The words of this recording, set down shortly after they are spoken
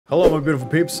Hello my beautiful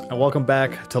peeps and welcome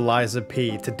back to Liza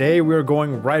P. Today we're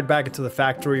going right back into the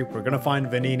factory. We're gonna find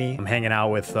Vanini. I'm hanging out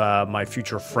with my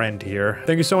future friend here.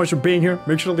 Thank you so much for being here.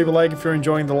 Make sure to leave a like if you're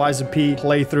enjoying the Liza P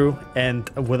playthrough. And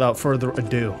without further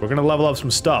ado, we're gonna level up some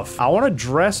stuff. I want to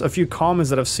address a few comments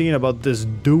that I've seen about this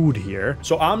dude here.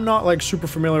 So I'm not like super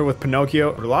familiar with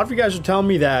Pinocchio, but a lot of you guys are telling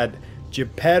me that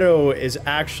Geppetto is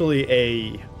actually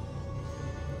a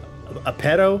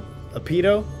pedo? A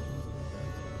pedo?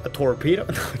 A torpedo?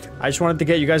 I just wanted to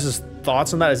get you guys'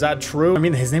 thoughts on that. Is that true? I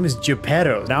mean, his name is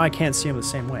Geppetto. Now I can't see him the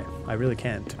same way. I really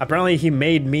can't. Apparently he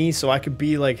made me so I could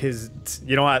be like his...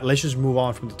 You know what? Let's just move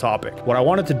on from the topic. What I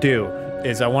wanted to do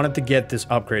is I wanted to get this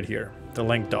upgrade here. The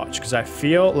link dodge. Because I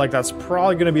feel like that's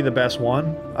probably going to be the best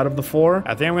one out of the four.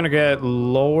 I think I'm going to get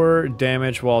lower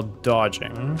damage while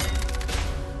dodging.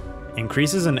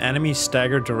 Increases an enemy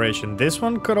stagger duration. This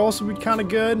one could also be kind of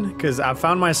good because I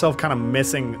found myself kind of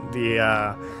missing the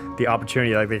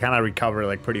opportunity. Like they kind of recover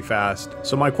like pretty fast.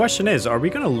 So my question is, are we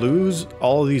gonna lose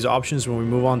all of these options when we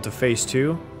move on to phase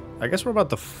 2? I guess we're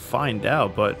about to find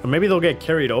out, but maybe they'll get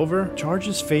carried over.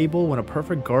 Charges Fable when a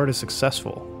perfect guard is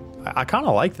successful. I kind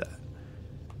of like that.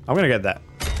 I'm gonna get that.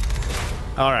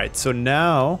 All right, so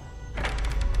now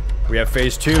we have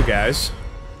phase 2, guys.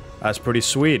 That's pretty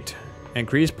sweet.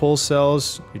 Increase pulse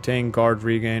cells, retain guard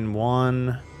regain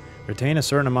 1, retain a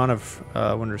certain amount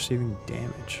of when receiving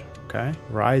damage. Okay.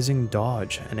 Rising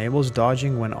dodge enables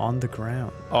dodging when on the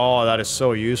ground. Oh, that is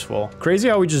so useful. Crazy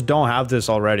how we just don't have this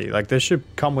already. Like this should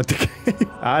come with the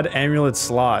game. Add amulet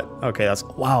slot. Okay, that's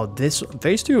wow. This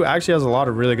phase 2 actually has a lot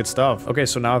of really good stuff. Okay,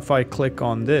 so now if I click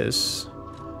on this.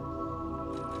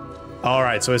 All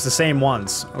right, so it's the same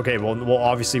ones. Okay, well,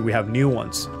 obviously we have new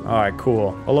ones. All right,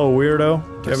 cool. Hello, weirdo.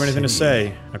 Do you have anything to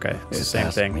say? Okay, it's the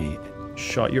same thing.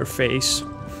 Shut your face.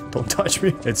 Don't touch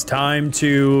me. It's time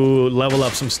to level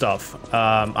up some stuff.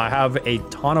 I have a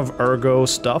ton of Ergo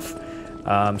stuff.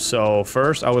 So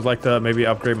first, I would like to maybe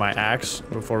upgrade my axe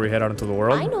before we head out into the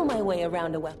world. I know my way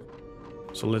around a weapon.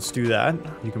 So let's do that.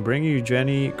 You can bring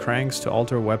Eugenie cranks to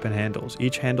alter weapon handles.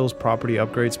 Each handle's property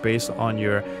upgrades based on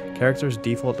your character's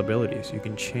default abilities. You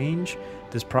can change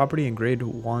this property in grade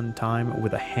 1 time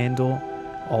with a handle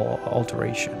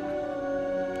alteration.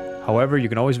 However, you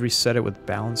can always reset it with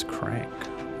balance crank.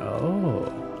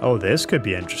 Oh, this could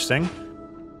be interesting.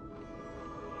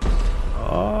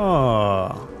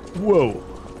 Oh,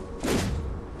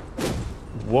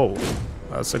 whoa,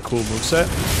 that's a cool moveset.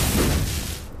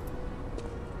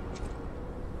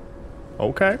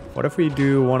 Okay, what if we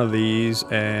do one of these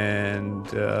and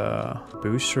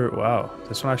booster? Wow,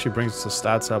 this one actually brings the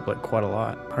stats up like quite a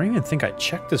lot. I don't even think I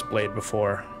checked this blade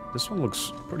before. This one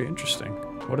looks pretty interesting.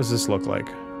 What does this look like?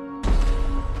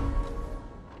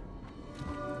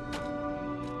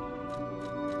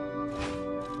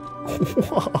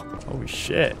 Holy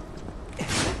shit.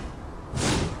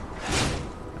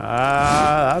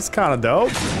 That's kind of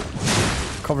dope.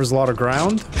 Covers a lot of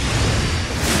ground.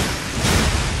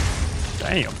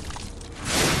 Damn.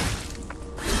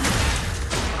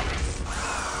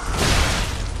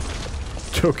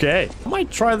 Okay. I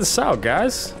might try this out,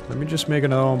 guys. Let me just make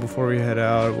another one before we head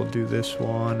out. We'll do this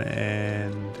one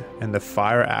and the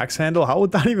fire axe handle. How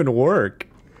would that even work?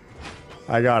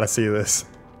 I gotta see this.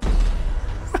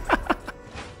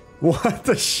 What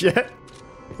the shit?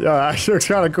 Yeah, that actually looks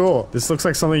kind of cool. This looks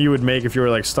like something you would make if you were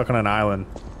like stuck on an island.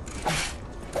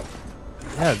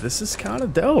 Yeah, this is kind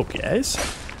of dope, guys.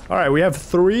 All right, we have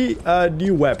 3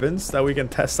 new weapons that we can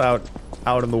test out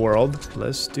in the world.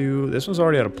 Let's do... This one's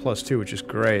already at a +2, which is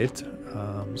great.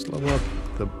 Let's level up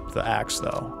the axe,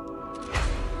 though.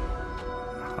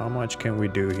 How much can we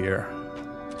do here?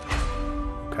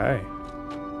 Okay.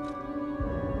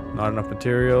 Not enough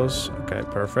materials. Okay,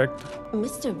 perfect.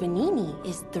 Mr. Vanini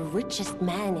is the richest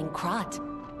man in Krat.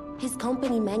 His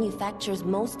company manufactures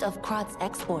most of Krat's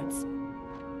exports.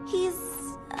 He's,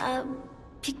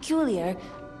 peculiar,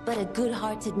 but a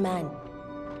good-hearted man.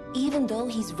 Even though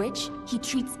he's rich, he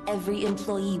treats every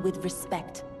employee with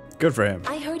respect. Good for him.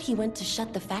 I heard he went to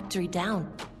shut the factory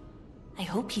down. I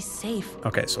hope he's safe.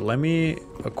 Okay, so let me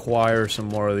acquire some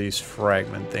more of these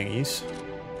fragment thingies.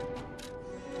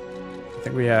 I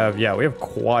think we have, yeah, we have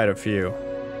quite a few.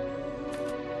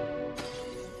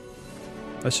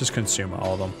 Let's just consume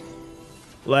all of them.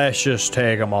 Let's just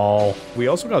take them all. We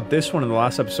also got this one in the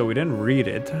last episode. We didn't read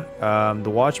it. The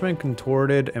watchman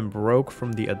contorted and broke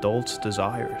from the adult's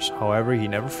desires. However, he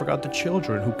never forgot the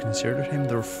children who considered him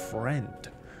their friend.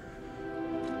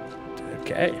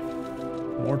 Okay.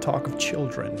 More talk of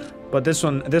children. But this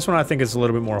one I think is a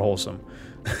little bit more wholesome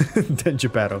than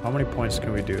Geppetto. How many points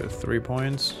can we do? 3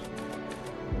 points?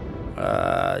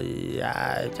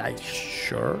 Yeah,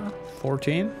 sure.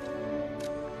 14.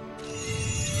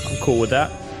 I'm cool with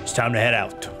that. It's time to head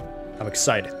out. I'm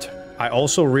excited. I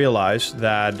also realized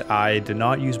that I did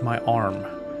not use my arm,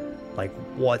 like,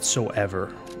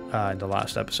 whatsoever in the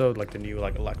last episode, like the new,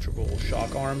 like, electrical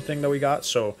shock arm thing that we got.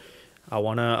 So I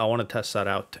wanna test that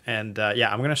out. And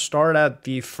yeah, I'm gonna start at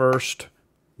the first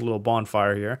little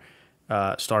bonfire here,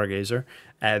 Stargazer,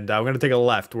 and I'm gonna take a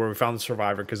left where we found the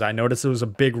survivor, because I noticed there was a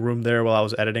big room there while I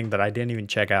was editing that I didn't even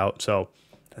check out. So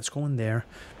let's go in there.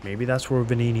 Maybe that's where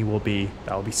Vanini will be.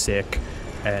 That'll be sick.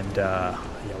 And yeah,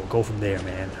 we'll go from there,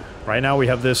 man. Right now we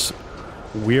have this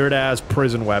weird ass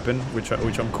prison weapon, which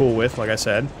I'm cool with, like I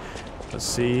said. Let's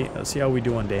see how we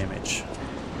do on damage.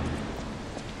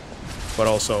 But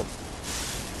also,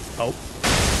 oh,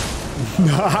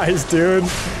 nice, dude.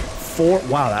 4.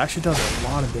 Wow, that actually does a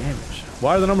lot of damage.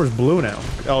 Why are the numbers blue now?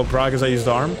 Oh, probably because I used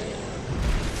the arm.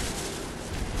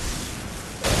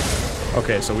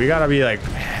 Okay, so we gotta be like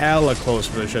hella close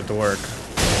for this shit to work.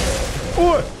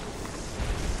 Oh!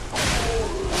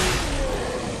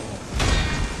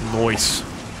 Nice.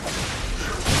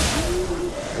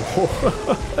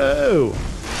 Oh,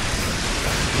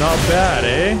 not bad,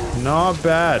 eh? Not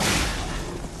bad.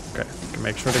 Okay, can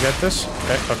make sure to get this.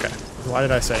 Okay, okay. Why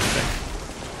did I say anything?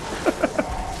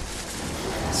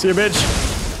 See you, bitch.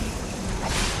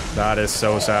 That is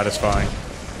so satisfying.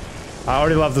 I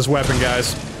already love this weapon,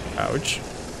 guys. Ouch.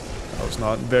 That was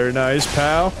not very nice,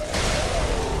 pal.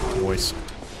 Voice.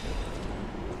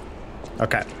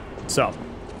 Okay, so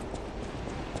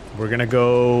we're gonna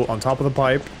go on top of the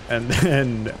pipe and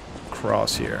then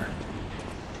cross here.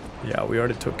 Yeah, we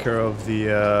already took care of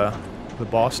the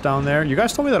boss down there. You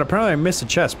guys told me that apparently I missed a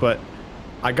chest, but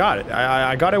I got it.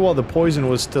 I got it while the poison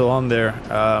was still on there.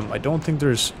 I don't think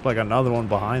there's like another one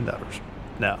behind that.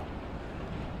 No.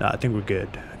 No, I think we're good.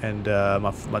 And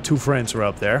my 2 friends are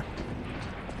up there.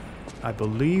 I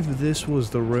believe this was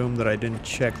the room that I didn't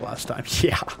check last time.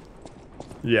 Yeah.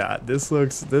 Yeah, this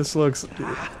looks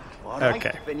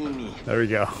okay. There we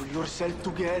go. Pull yourself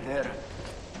together.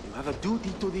 You have a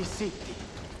duty to this city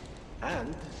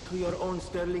and to your own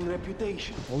sterling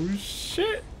reputation. Oh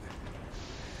shit.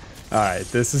 Alright,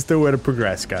 this is the way to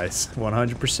progress, guys.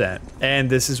 100%. And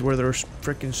this is where they're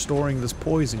freaking storing this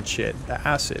poison shit, the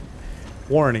acid.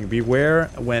 Warning, beware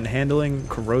when handling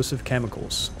corrosive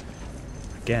chemicals.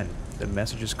 Again, the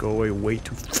messages go away way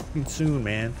too fucking soon,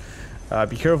 man.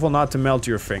 Be careful not to melt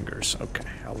your fingers. Okay,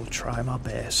 I will try my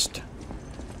best.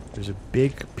 There's a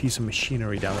big piece of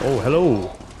machinery down there. Oh, hello.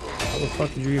 How the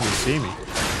fuck did you even see me?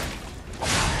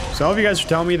 Some of you guys are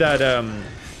telling me that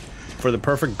for the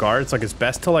perfect guard, it's like it's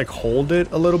best to like hold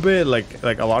it a little bit. Like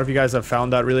a lot of you guys have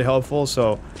found that really helpful.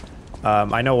 So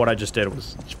I know what I just did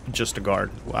was just a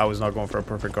guard. I was not going for a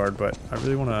perfect guard, but I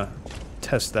really want to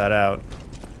test that out.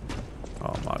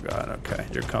 Oh my god, okay.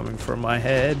 You're coming for my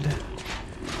head.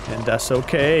 And that's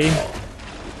okay.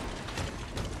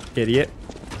 Idiot.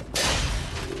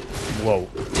 Whoa.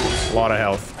 A lot of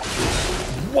health.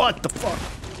 What the fuck?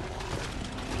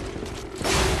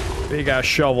 Big ass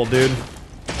shovel, dude.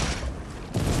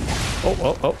 Oh,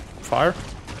 oh, oh. Fire.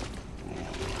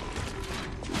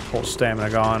 Whole stamina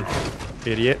gone.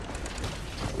 Idiot.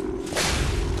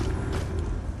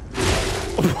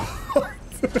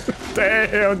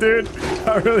 Damn, dude.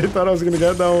 I really thought I was gonna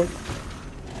get that one.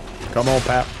 Come on,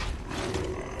 pap.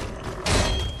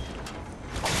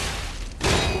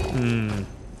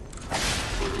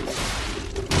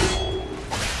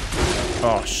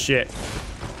 Oh, shit.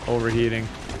 Overheating.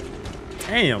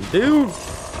 Damn, dude.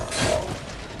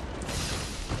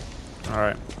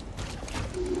 Alright.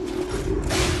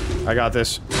 I got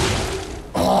this.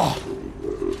 Oh!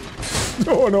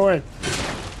 So annoying.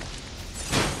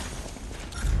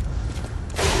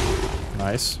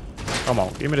 Nice. Come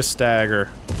on, give me the stagger.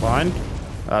 Fine?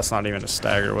 That's not even a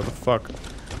stagger. What the fuck?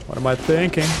 What am I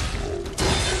thinking?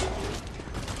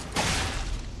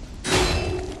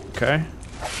 Okay.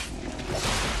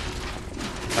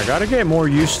 I gotta get more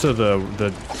used to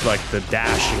the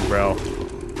dashing, bro.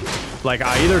 Like,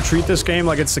 I either treat this game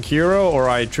like it's Sekiro, or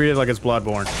I treat it like it's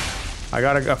Bloodborne. I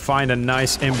gotta find a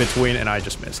nice in-between, and I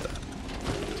just missed that.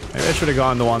 Maybe I should have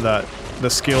gone the one that... the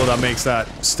skill that makes that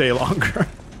stay longer.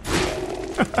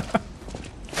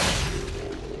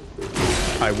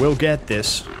 I will get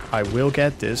this. I will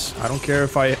get this. I don't care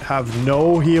if I have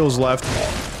no heals left.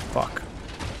 Fuck.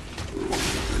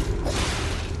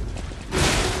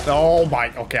 Oh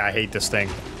my... okay, I hate this thing.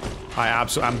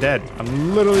 I'm dead.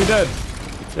 I'm literally dead.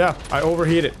 Yeah, I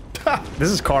overheated. This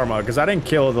is karma, because I didn't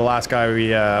kill the last guy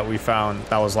we found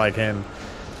that was like him.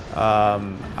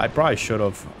 I probably should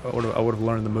have. I would have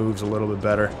learned the moves a little bit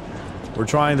better. We're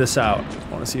trying this out.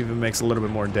 I want to see if it makes a little bit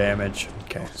more damage.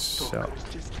 Okay, so. Stalkers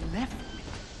just left me.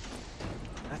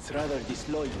 That's rather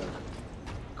disloyal.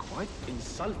 Quite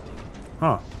insulting.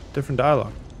 Huh. Different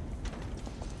dialogue.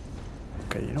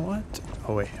 Okay, you know what?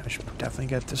 Oh, wait. I should definitely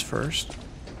get this first.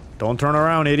 Don't turn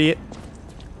around, idiot.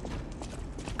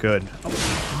 Good. Oh,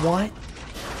 what?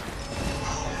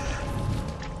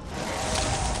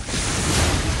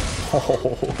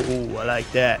 Oh, I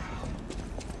like that.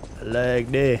 I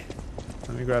like that.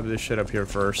 Let me grab this shit up here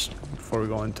first before we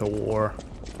go into war.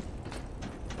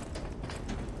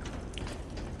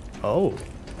 Oh.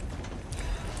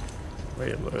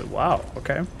 Wait, wow.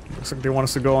 Okay. Looks like they want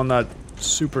us to go on that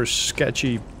super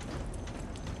sketchy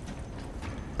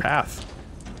path.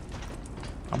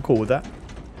 I'm cool with that.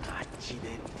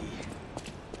 Accidenti.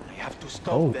 I have to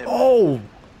stop them. Oh!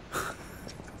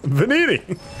 Venini!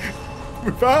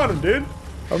 We found him, dude!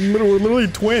 We're literally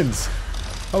twins.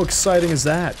 How exciting is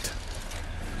that?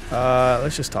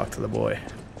 Let's just talk to the boy.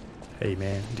 Hey,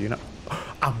 man, do you know?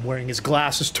 I'm wearing his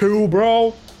glasses too,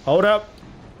 bro! Hold up.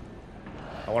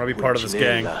 I want to be part of this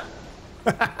gang.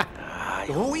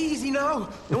 Oh, easy now.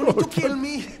 No need to kill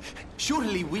me.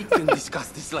 Surely we can discuss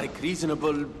this like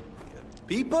reasonable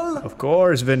people? Of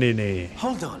course, Venini.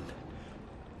 Hold on.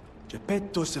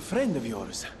 Geppetto's a friend of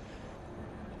yours.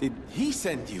 Did he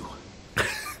send you?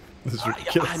 This is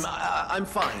ridiculous. I'm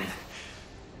fine.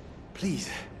 Please,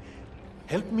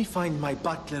 help me find my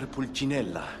butler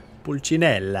Pulcinella.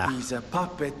 Pulcinella. He's a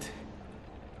puppet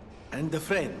and a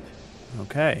friend.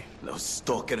 Okay. Those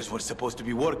stalkers were supposed to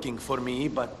be working for me,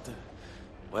 but...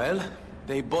 well,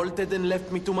 they bolted and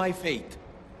left me to my fate.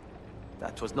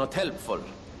 That was not helpful.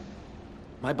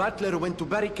 My butler went to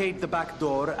barricade the back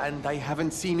door, and I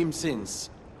haven't seen him since.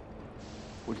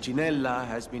 Pulcinella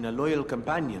has been a loyal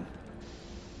companion.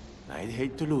 I'd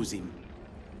hate to lose him.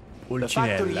 The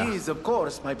factory is, of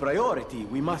course, my priority.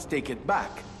 We must take it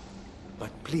back.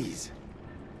 But please,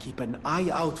 keep an eye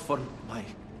out for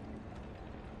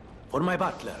my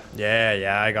butler.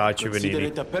 Yeah, I got you, Consider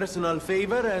Venini. it a personal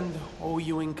favor and owe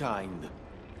you in kind.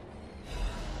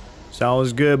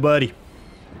 Sounds good, buddy.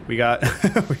 We got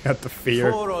we got the fear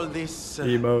For all this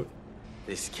emote.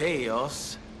 this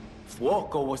chaos,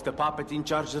 Fuoco was the puppet in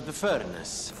charge of the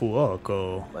furnace.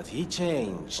 Fuoco. But he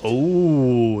changed.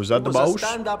 Oh, is that He the was a boss?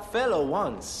 stand-up fellow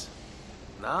once.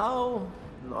 Now,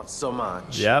 not so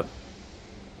much. Yep.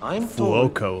 I'm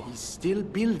Fuoco. told he's still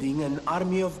building an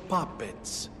army of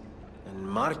puppets and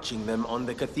marching them on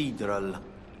the cathedral. How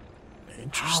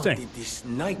Interesting. did this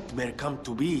nightmare come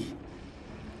to be?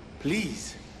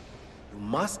 Please, you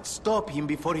must stop him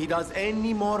before he does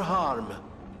any more harm.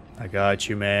 I got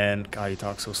you, man. God, you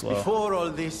talk so slow. Before all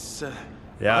this,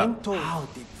 Yeah. I'm told how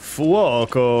did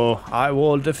Fuoco, I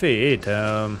will defeat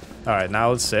him. All right, now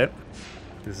let's sit.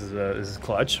 This is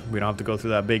clutch. We don't have to go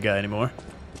through that big guy anymore.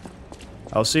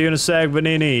 I'll see you in a sec,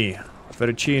 Vanini,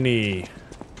 Fettuccini,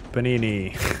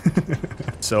 Panini.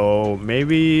 So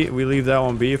maybe we leave that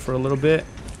one be for a little bit.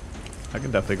 I can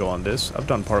definitely go on this. I've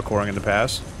done parkouring in the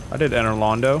past. I did Enter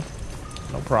Londo.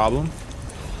 No problem.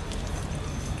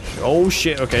 Oh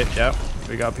shit, okay, yep.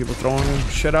 We got people throwing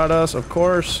shit at us, of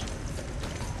course.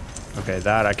 Okay,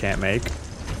 that I can't make.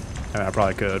 I mean, I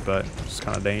probably could, but it's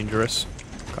kind of dangerous.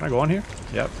 Can I go on here?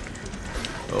 Yep.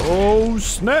 Oh,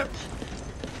 snap.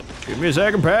 Give me a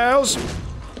second, pals.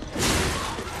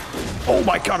 Oh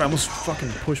my god, I almost fucking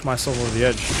pushed myself over the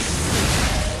edge.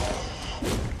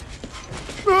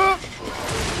 Ah!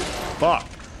 Fuck.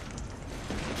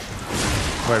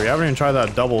 Wait, we haven't even tried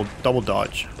that double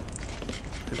dodge.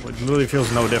 It literally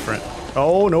feels no different.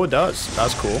 Oh, no, it does.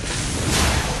 That's cool.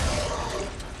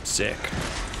 Sick.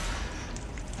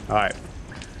 Alright.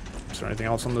 Is there anything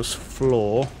else on this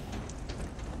floor?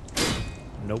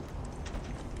 Nope.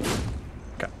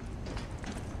 Okay.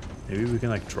 Maybe we can,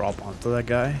 like, drop onto that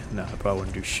guy? No, I probably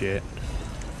wouldn't do shit.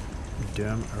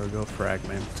 Dim Ergo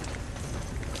fragment.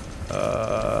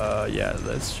 Yeah,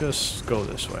 let's just go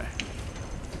this way.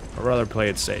 I'd rather play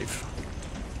it safe.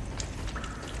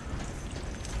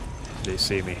 They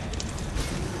see me.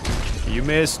 You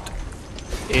missed,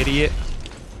 idiot.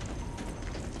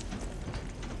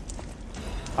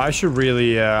 I should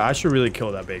really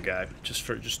kill that big guy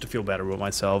just to feel better with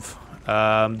myself.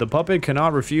 The puppet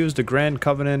cannot refuse the Grand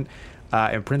Covenant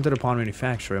imprinted upon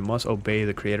manufacturer. It must obey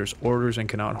the creator's orders and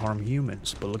cannot harm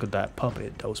humans. But look at that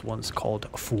puppet. That was once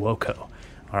called Fuoco.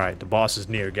 All right, the boss is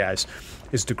near, guys.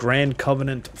 Is the Grand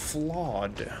Covenant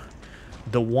flawed?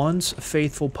 The once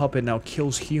faithful puppet now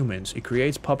kills humans. It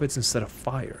creates puppets instead of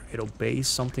fire. It obeys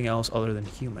something else other than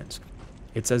humans.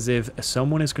 It's as if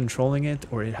someone is controlling it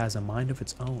or it has a mind of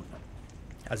its own.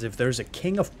 As if there's a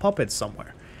king of puppets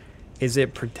somewhere. Is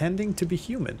it pretending to be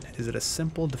human? Is it a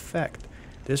simple defect?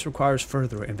 This requires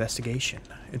further investigation.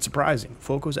 It's surprising.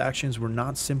 Fuoco's actions were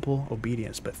not simple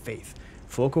obedience, but faith.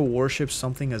 Fuoco worships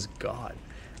something as God.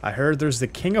 I heard there's the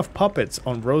King of Puppets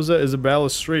on Rosa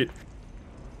Isabella Street.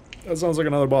 That sounds like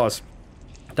another boss.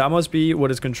 That must be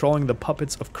what is controlling the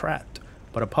puppets of Krat.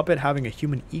 But a puppet having a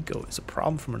human ego is a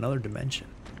problem from another dimension.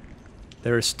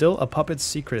 There is still a puppet's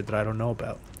secret that I don't know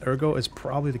about. Ergo is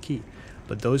probably the key.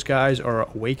 But those guys are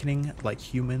awakening like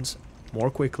humans more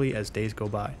quickly as days go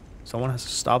by. Someone has to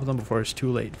stop them before it's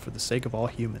too late, for the sake of all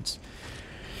humans.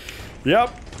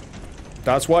 Yep.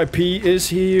 That's why P is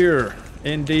here.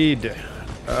 Indeed.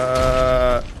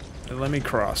 Let me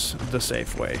cross the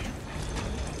safe way.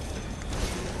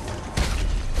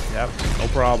 Yep, no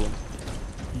problem.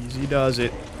 Easy does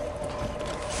it.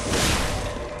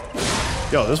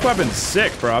 Yo, this weapon's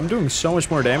sick, bro. I'm doing so much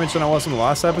more damage than I was in the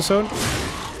last episode.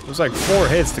 It was like 4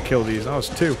 hits to kill these. That was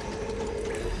 2.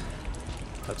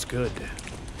 That's good.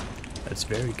 That's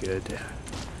very good.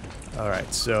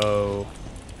 Alright, so...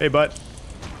 Hey, bud.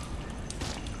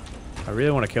 I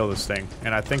really want to kill this thing.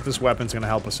 And I think this weapon's going to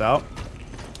help us out.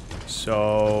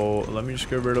 So, let me just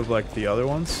get rid of, like, the other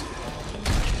ones.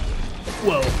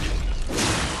 Whoa.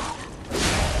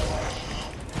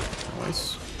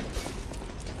 Nice.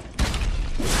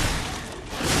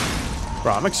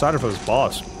 Bro, I'm excited for this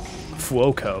boss.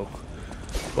 Fuoco.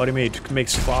 Bloody mate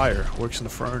makes fire. Works in the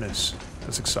furnace.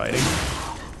 That's exciting.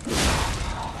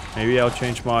 Maybe I'll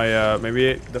change my,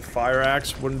 maybe the fire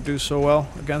axe wouldn't do so well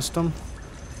against them.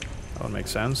 That would make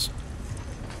sense.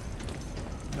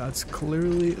 That's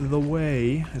clearly the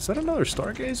way. Is that another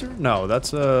stargazer? No,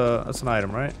 that's an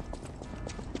item, right?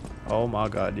 Oh my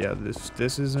god, yeah,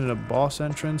 this isn't a boss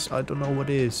entrance. I don't know what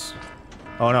is.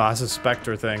 Oh no, that's a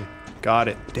specter thing. Got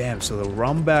it. Damn, so the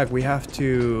run back, we have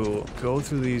to go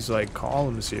through these, like,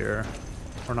 columns here.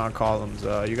 Or not columns,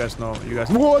 you guys know,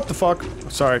 what the fuck?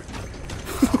 Sorry.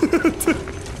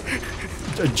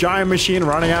 A giant machine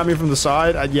running at me from the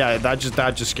side. Yeah, that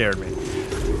just scared me.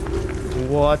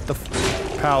 What the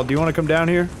pal, do you want to come down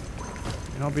here?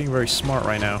 You're not being very smart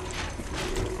right now.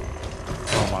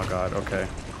 Oh my god, okay.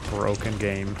 Broken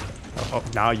game. Oh,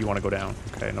 now you want to go down.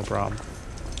 Okay, no problem.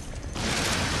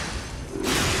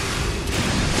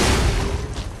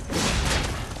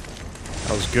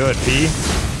 That was good, P.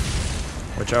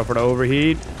 Watch out for the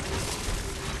overheat.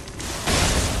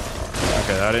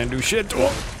 Okay, that didn't do shit to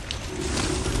him.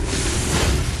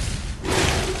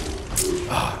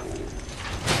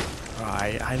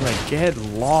 I like get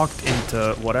locked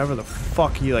into whatever the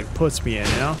fuck he like puts me in,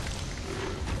 you know?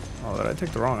 Oh, did I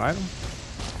take the wrong item?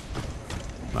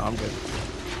 No, I'm good.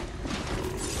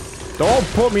 Don't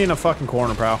put me in a fucking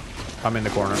corner, pal. I'm in the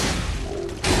corner.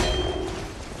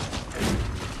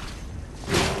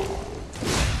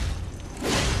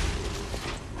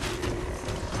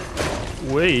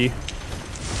 Wee.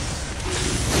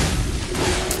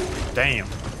 Damn.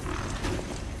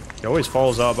 He always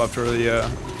falls up after the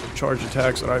charge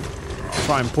attacks that I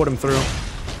try and put him through.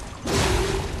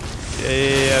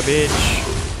 Yeah,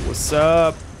 bitch. What's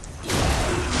up?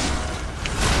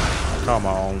 Come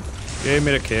on. Give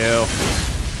me the kill.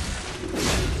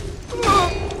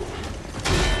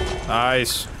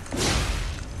 Nice.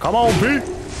 Come on, Pete.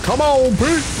 Come on,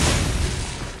 Pete.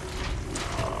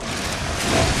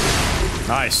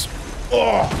 Nice.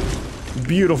 Oh,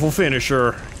 beautiful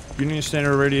finisher. You need a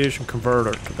standard radiation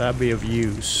converter. Could that be of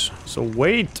use? So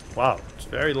weight. Wow, it's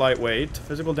very lightweight.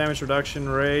 Physical damage reduction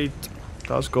rate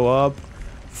does go up.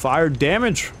 Fire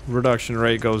damage reduction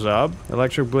rate goes up.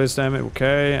 Electric blitz damage,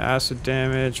 okay. Acid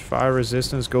damage, fire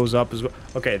resistance goes up as well.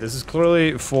 Okay, this is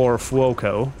clearly for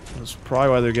Fuoco. That's probably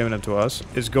why they're giving it to us.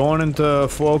 It's going into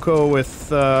Fuoco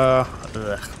with,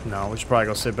 no, we should probably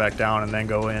go sit back down and then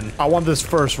go in. I want this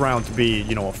first round to be,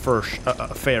 you know, a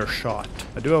fair shot.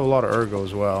 I do have a lot of Ergo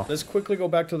as well. Let's quickly go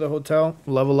back to the hotel,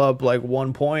 level up like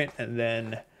 1 point, and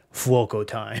then Fuoco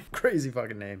time. Crazy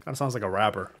fucking name. That sounds like a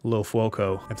rapper. Lil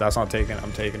Fuoco. If that's not taken,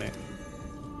 I'm taking it.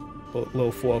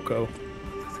 Lil Fuoco.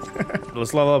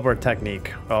 Let's level up our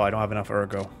technique. Oh, I don't have enough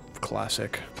Ergo.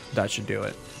 Classic. That should do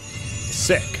it.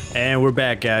 Sick. And we're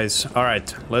back, guys. All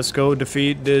right, let's go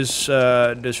defeat this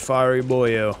this fiery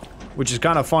boyo. Which is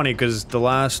kind of funny because the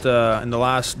last in the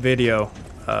last video,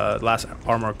 last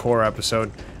Armored Core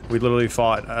episode, we literally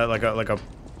fought like a.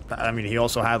 I mean, he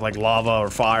also had like lava or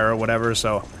fire or whatever.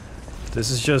 So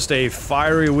this is just a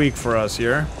fiery week for us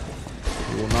here.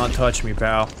 You will not touch me,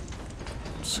 pal.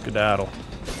 Skedaddle.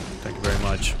 Thank you very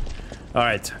much. All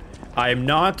right, I am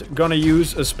not gonna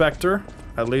use a Spectre.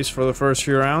 At least for the first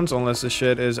few rounds, unless this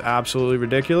shit is absolutely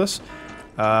ridiculous.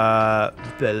 But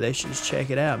let's just check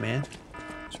it out, man.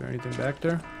 Is there anything back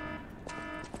there?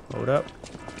 Hold up.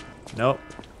 Nope.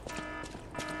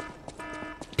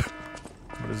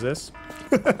 What is this?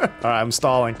 Alright, I'm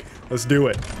stalling. Let's do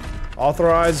it.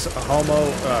 Authorize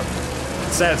homo...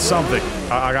 said something.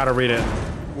 I gotta read it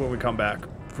when we come back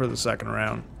for the second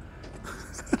round.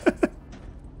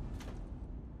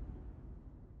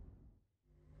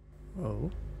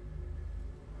 Oh.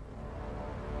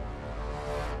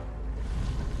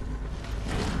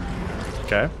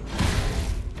 Okay.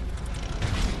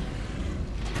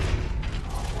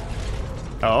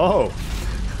 Oh.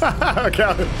 Okay.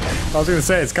 I was gonna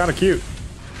say, it's kind of cute.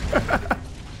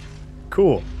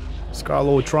 Cool. It's got a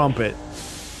little trumpet.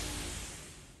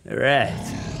 Alright.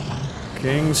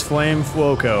 King's Flame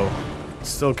Fuoco.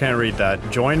 Still can't read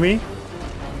that. Join me?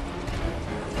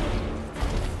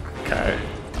 Okay.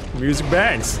 Music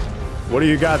bangs. What do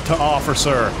you got to offer,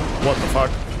 sir? What the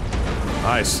fuck?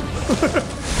 Nice.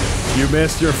 You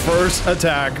missed your first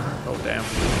attack. Oh, damn.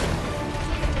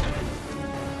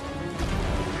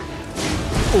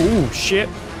 Ooh, shit.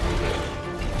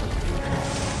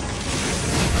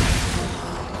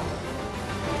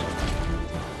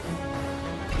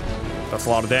 That's a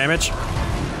lot of damage.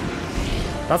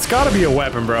 That's gotta be a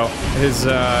weapon, bro. His,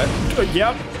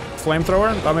 yep.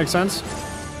 Flamethrower, that makes sense.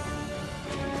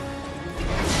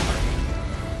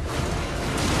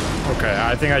 Okay,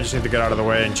 I think I just need to get out of the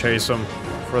way and chase him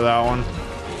for that one.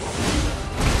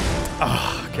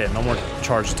 Ah, okay, no more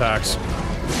charge attacks.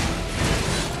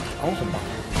 Oh my.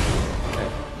 Okay.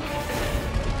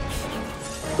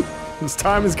 This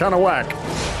time is kind of whack.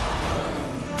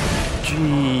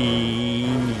 Gee.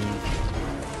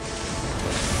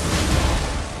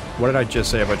 What did I just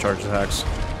say about charge attacks?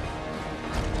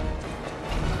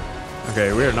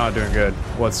 Okay, we are not doing good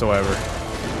whatsoever.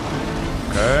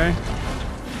 Okay.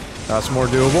 That's more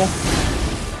doable.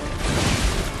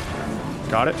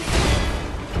 Got it.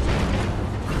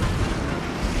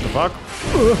 The fuck?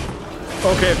 Ugh.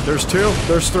 Okay, there's two,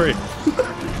 there's three.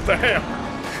 Damn.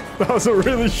 That was a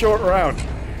really short round.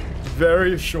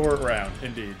 Very short round,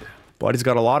 indeed. Buddy's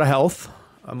got a lot of health.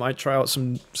 I might try out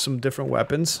some different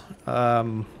weapons.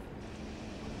 Hello?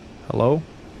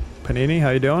 Panini,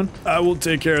 how you doing? I will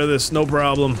take care of this, no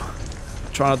problem.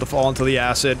 Try not to fall into the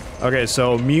acid. Okay,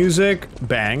 so music,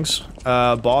 bangs.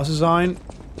 Boss design,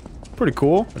 pretty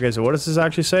cool. Okay, so what does this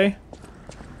actually say?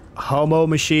 Homo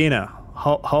machina.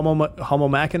 Homo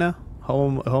machina?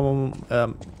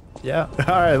 Yeah.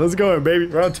 Alright, let's go in, baby.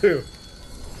 Round two.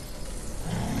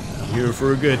 I'm here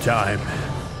for a good time.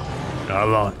 Not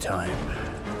a long time.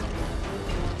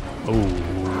 Ooh.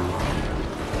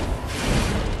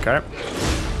 Okay.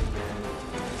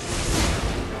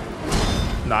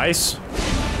 Nice. A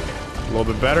little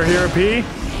bit better here, P.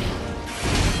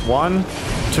 1,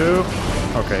 2.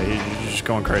 Okay, he's just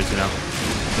going crazy now.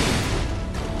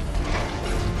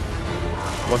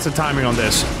 What's the timing on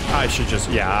this? I should just...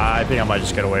 Yeah, I think I might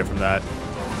just get away from that.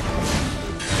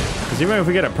 Because even if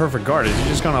we get a perfect guard, is he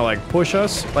just gonna, like, push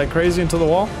us like crazy into the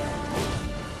wall?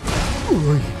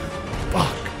 Ooh,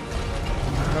 fuck.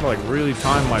 I gotta, like, really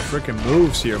time my freaking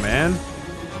moves here, man.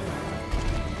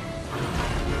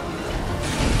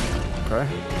 Okay.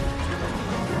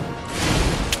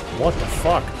 What the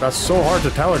fuck? That's so hard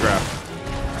to telegraph.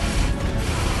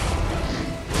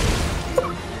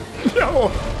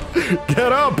 Yo!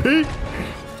 Get up, Pete!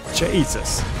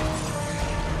 Jesus.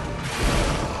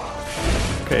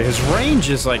 Okay, his range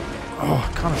is like...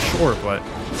 Oh, kind of short, but...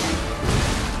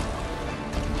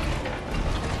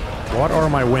 What are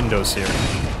my windows here?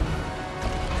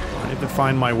 I need to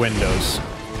find my windows.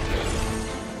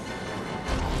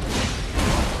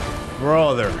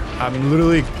 Brother, I'm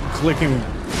literally clicking...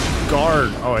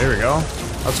 guard. Oh, here we go.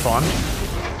 That's fun.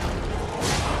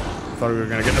 Thought we were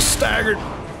gonna get a staggered.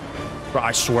 Bro,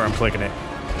 I swear I'm clicking it.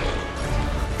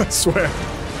 I swear.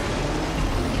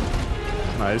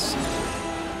 Nice.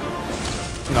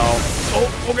 No. Oh,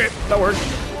 okay. That worked.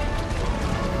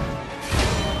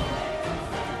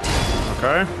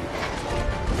 Okay.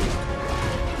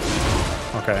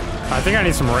 Okay. I think I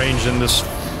need some range in this.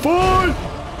 Fun!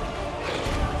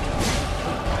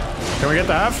 Can we get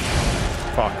the half?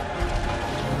 Fuck.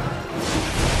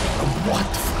 What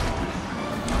the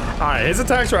fuck? Alright, his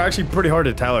attacks are actually pretty hard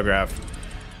to telegraph.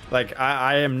 Like,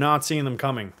 I am not seeing them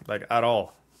coming, like, at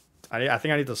all. I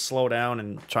think I need to slow down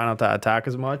and try not to attack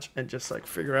as much and just, like,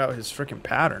 figure out his freaking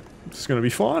pattern. It's gonna be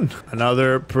fun.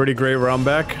 Another pretty great run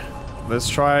back. Let's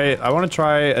try... I want to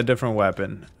try a different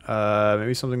weapon.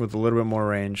 Maybe something with a little bit more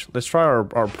range. Let's try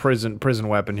our prison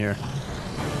weapon here.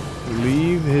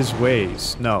 Leave his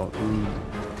ways. No.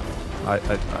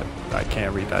 I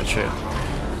can't read that shit.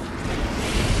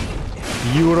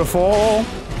 Beautiful.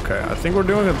 Okay, I think we're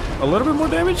doing a little bit more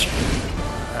damage.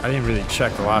 I didn't really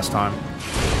check the last time.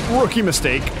 Rookie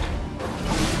mistake.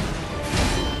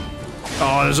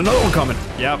 Oh, there's another one coming.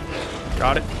 Yep.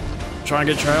 Got it. Try and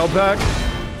get your health back.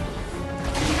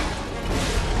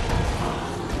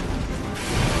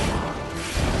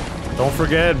 Don't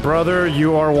forget, brother,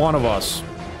 you are one of us.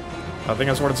 I think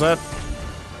that's what it said.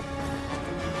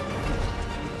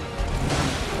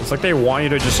 It's like they want you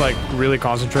to just like really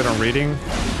concentrate on reading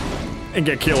and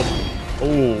get killed.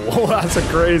 Oh, that's a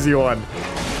crazy one.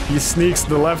 He sneaks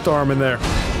the left arm in there.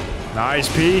 Nice,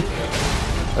 P.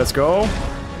 Let's go.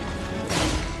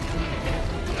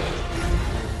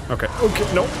 Okay,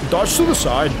 okay, no, dodge to the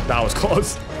side. That was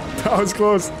close. That was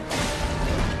close.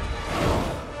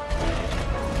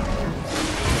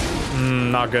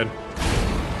 Not good.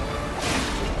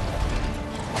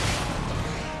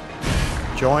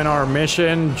 Join our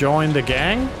mission, join the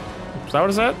gang? Is that what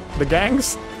it said? The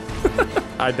gangs?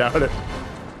 I doubt it.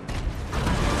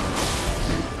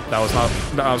 That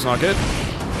was not good.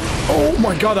 Oh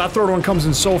my god, that third one comes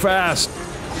in so fast.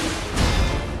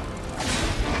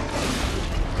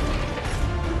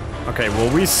 Okay,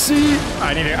 will we see?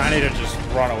 I need to just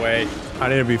run away. I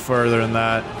need to be further than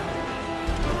that.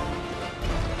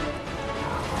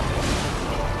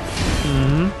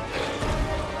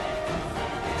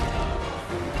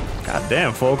 God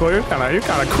damn, Fuoco, you're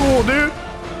kinda cool, dude.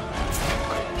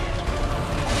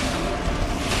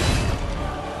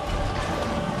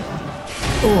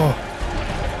 Oh.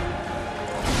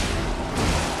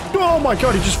 Oh my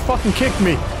god, he just fucking kicked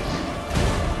me.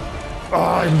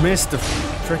 Oh, I missed the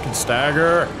freaking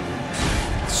stagger.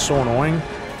 It's so annoying.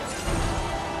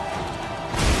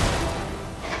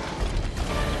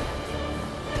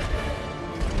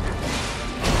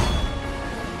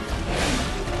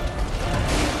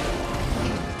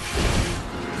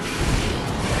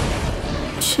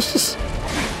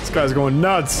 This guy's going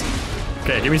nuts.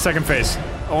 Okay, give me second face.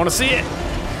 I want to see it.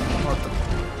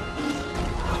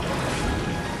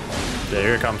 Yeah,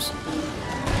 here it comes.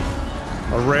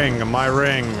 A ring, my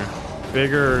ring.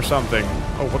 Bigger or something.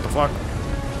 Oh, what the fuck?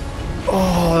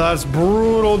 Oh, that's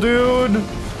brutal, dude.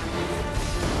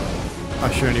 I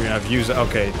shouldn't even have used it.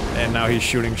 Okay, and now he's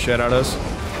shooting shit at us.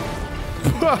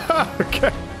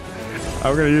 Okay.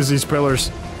 I'm gonna use these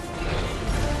pillars.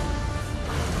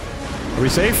 Are we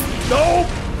safe? No!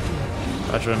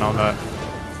 I should have known that.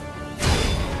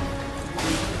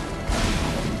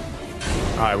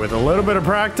 Alright, with a little bit of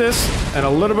practice and a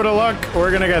little bit of luck,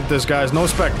 we're gonna get this, guys. No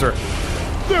Spectre.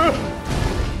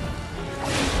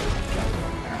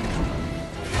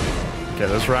 Okay,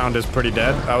 this round is pretty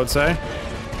dead, I would say.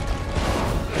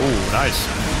 Ooh, nice.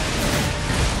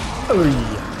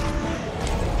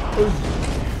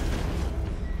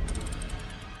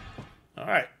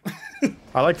 Alright.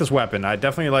 I like this weapon. I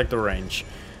definitely like the range.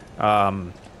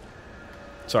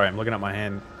 Sorry, I'm looking at my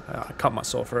hand. I cut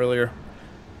myself earlier.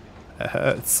 It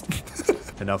hurts.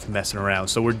 Enough messing around.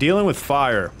 So we're dealing with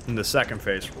fire in the second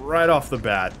phase, right off the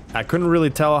bat. I couldn't really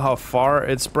tell how far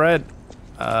it spread.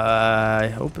 I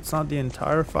hope it's not the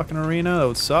entire fucking arena. That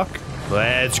would suck.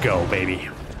 Let's go, baby.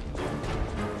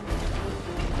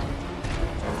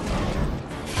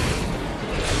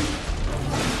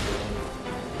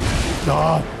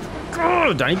 Oh,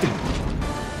 God, I need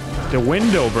the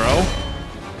window, bro.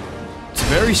 It's a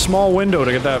very small window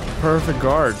to get that perfect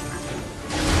guard.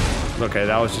 Okay,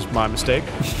 that was just my mistake.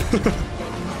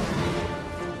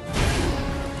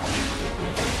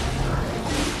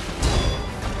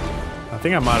 I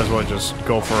think I might as well just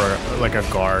go for like a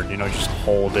guard, you know, just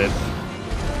hold it.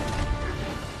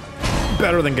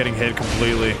 Better than getting hit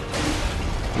completely.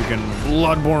 We can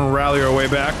Bloodborne rally our way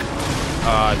back.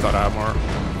 I thought I had more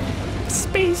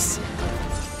space.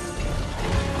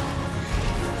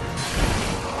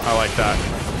 I like that.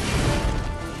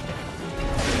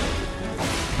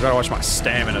 I gotta watch my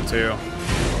stamina too.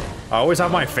 I always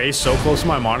have my face so close to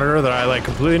my monitor that I like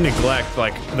completely neglect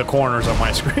like the corners of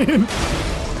my screen.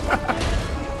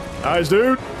 Nice,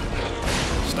 dude.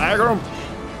 Stagger him.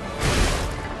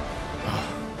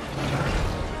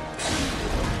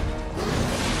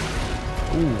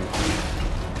 Ooh.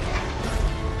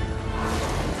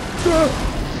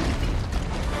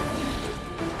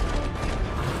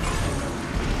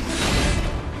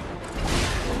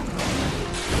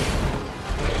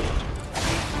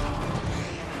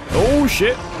 Oh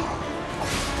shit.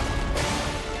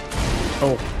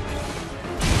 Oh.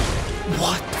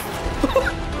 What?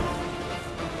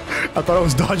 I thought I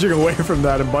was dodging away from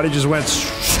that and Buddy just went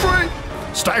straight.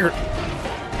 Staggered.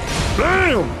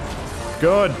 Bam!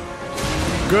 Good.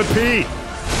 Good P.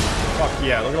 Fuck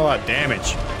yeah, look at all that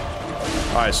damage.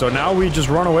 Alright, so now we just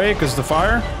run away because the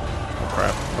fire? Oh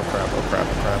crap, oh crap, oh crap,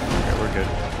 oh crap. Okay, we're good.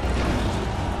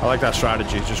 I like that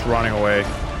strategy, just running away.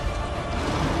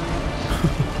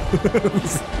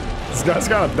 This guy's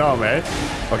kind of dumb, eh?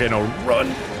 Okay, no,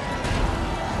 run.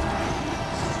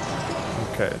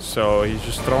 Okay, so he's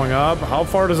just throwing up. How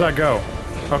far does that go?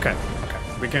 Okay, okay.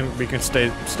 We can stay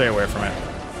away from it.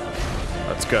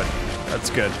 That's good. That's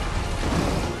good.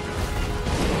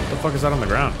 What the fuck is that on the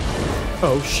ground?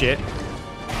 Oh shit.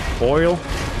 Oil.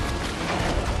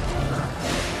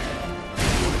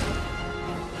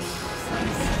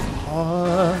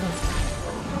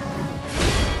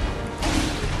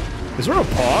 Is there a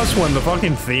pause when the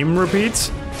fucking theme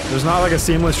repeats? There's not like a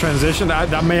seamless transition?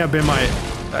 That may have been my...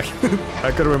 that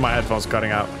could have been my headphones cutting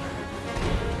out.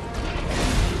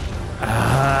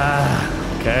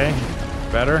 Okay.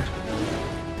 Better.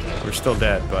 We're still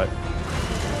dead, but...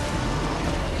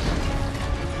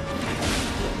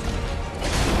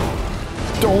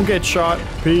 Don't get shot,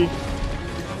 P.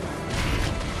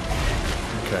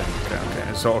 Okay.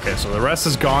 So the rest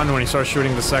is gone when he starts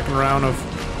shooting the second round of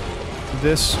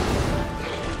this.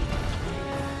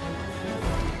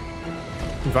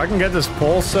 If I can get this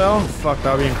pole cell, fuck,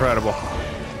 that would be incredible.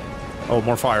 Oh,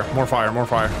 more fire, more fire, more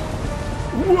fire.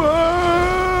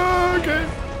 Whoa, okay,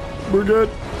 we're good.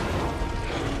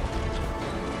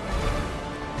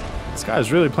 This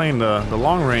guy's really playing the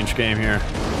long range game here.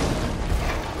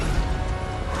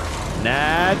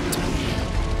 Nat.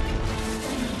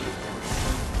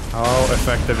 How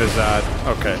effective is that?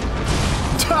 Okay.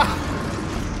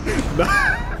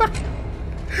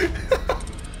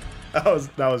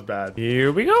 That was bad.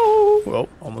 Here we go. Oh,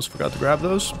 almost forgot to grab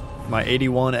those. My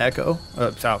 81 Echo.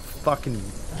 Fucking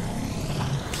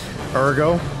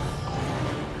Ergo.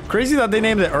 Crazy that they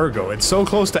named it Ergo. It's so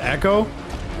close to Echo.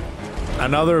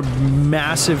 Another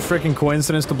massive freaking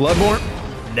coincidence to Bloodborne.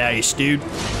 Nice, dude.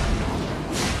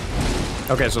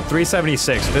 Okay, so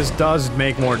 376. This does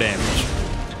make more damage.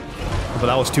 But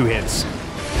that was 2 hits.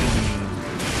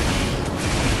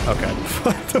 Okay.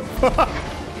 What the fuck?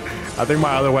 I think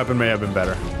my other weapon may have been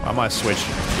better. I might switch.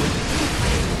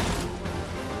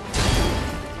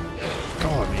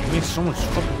 God, man, you made so much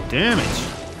fucking damage.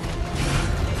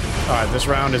 Alright, this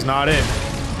round is not it.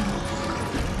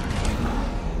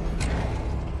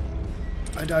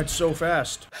 I died so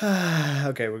fast.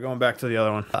 Okay, we're going back to the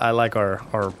other one. I like our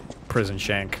prison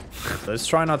shank. Let's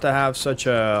try not to have such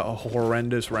a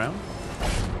horrendous round.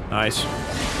 Nice.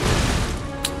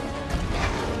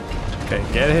 Okay,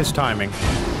 get his timing.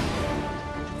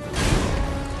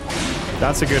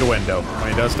 That's a good window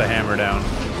when he does the hammer down.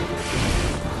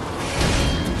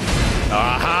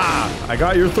 Aha! I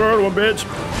got your third one, bitch.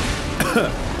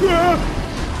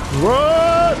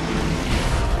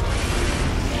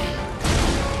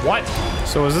 What?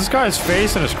 So is this guy's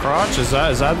face and his crotch? Is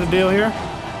that the deal here?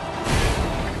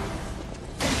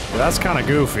 That's kind of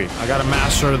goofy. I gotta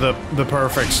master the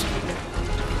perfects.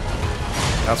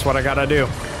 That's what I gotta do.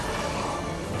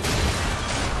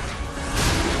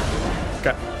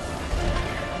 Okay.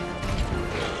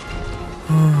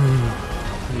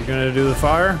 You gonna do the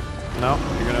fire? No,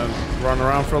 you're gonna run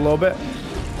around for a little bit.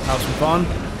 Have some fun.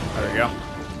 There you go.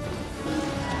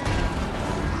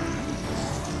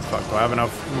 Fuck, do I have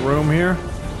enough room here?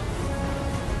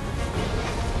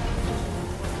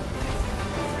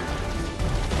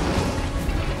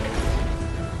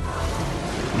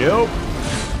 Nope.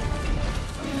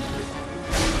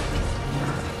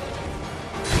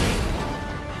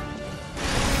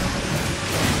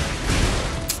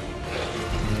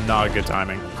 Not a good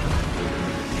timing.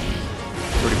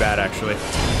 Pretty bad, actually.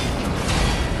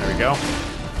 There we go.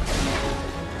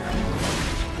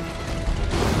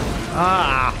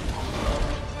 Ah!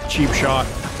 Cheap shot.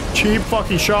 Cheap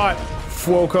fucking shot,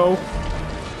 Fuoco.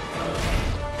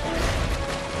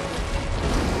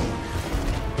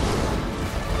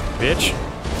 Bitch.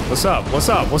 What's up? What's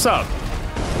up? What's up?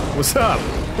 What's up?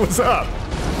 What's up?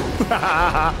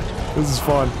 This is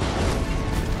fun.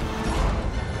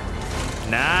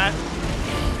 Nah.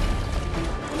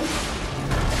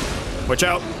 Watch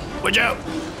out. Watch out.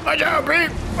 Watch out,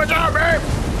 babe. Watch out, babe.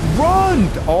 Run!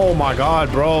 Oh my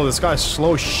god, bro. This guy's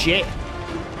slow shit.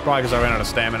 Probably because I ran out of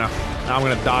stamina. Now I'm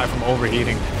gonna die from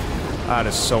overheating. That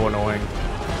is so annoying.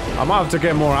 I might have to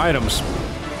get more items.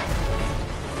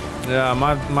 Yeah, I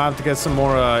might have to get some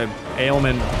more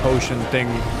ailment potion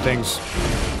things.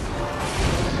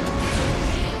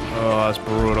 Oh, that's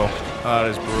brutal. That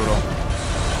is brutal.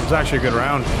 It was actually a good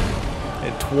round.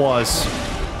 It was.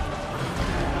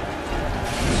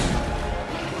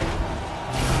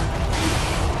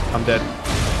 I'm dead.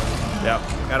 Yeah,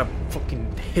 gotta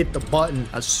fucking hit the button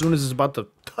as soon as it's about to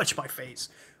touch my face.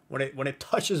 When it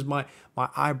touches my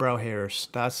eyebrow hairs,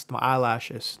 that's my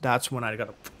eyelashes. That's when I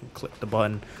gotta click the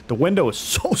button. The window is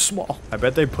so small. I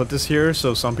bet they put this here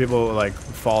so some people like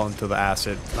fall into the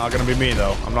acid. Not gonna be me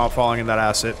though. I'm not falling in that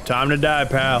acid. Time to die,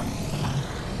 pal.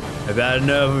 I've had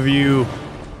enough of you.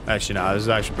 Actually, no, this is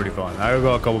actually pretty fun. I'll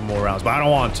go a couple more rounds, but I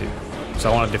don't want to.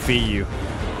 So I want to defeat you.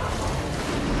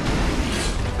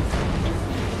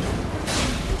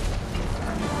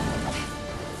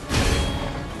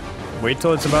 Wait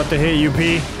till it's about to hit you,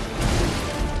 P.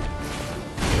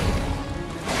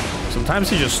 Sometimes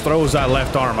he just throws that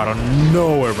left arm out of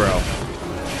nowhere, bro.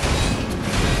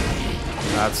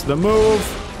 That's the move.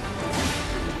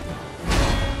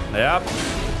 Yep.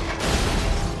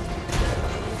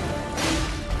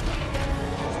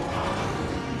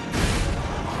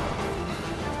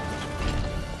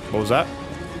 What was that?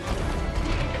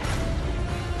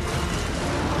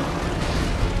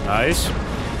 Nice.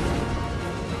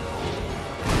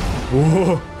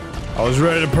 Whoa. I was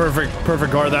ready to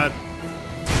perfect guard that.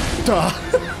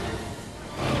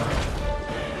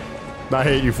 I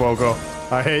hate you, Fuoco.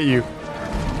 I hate you.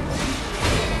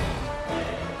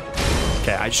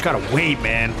 Okay, I just gotta wait,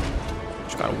 man.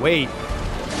 Just gotta wait.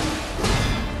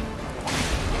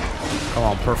 Come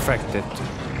on, perfect it.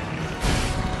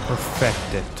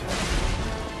 Perfect it.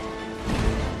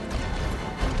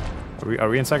 Are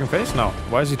we in second phase? No.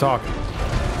 Why is he talking?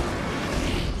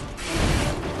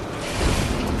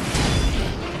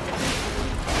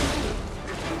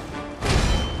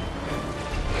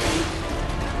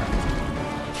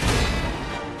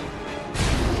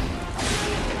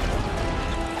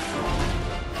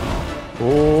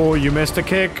 Oh, you missed a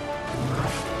kick.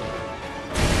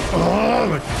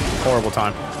 Oh, horrible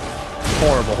time.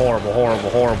 Horrible, horrible, horrible,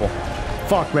 horrible.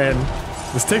 Fuck, man.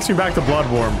 This takes me back to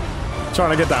Bloodborne.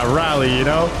 Trying to get that rally, you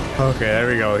know? Okay, there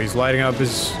we go. He's lighting up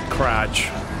his crotch.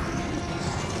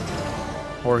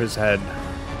 Or his head.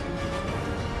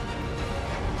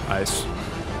 Nice.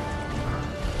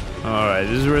 Alright,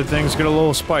 this is where things get a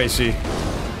little spicy.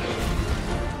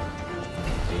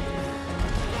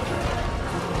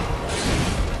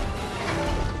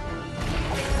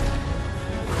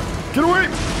 Get away!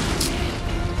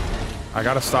 I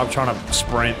gotta stop trying to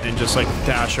sprint and just like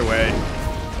dash away.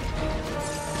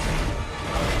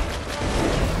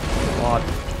 What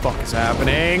the fuck is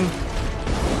happening?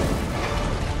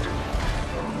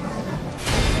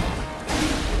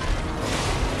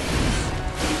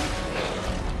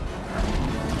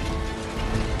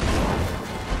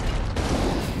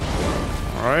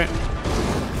 Alright.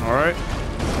 Alright.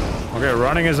 Okay,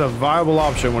 running is a viable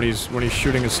option when he's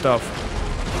shooting his stuff.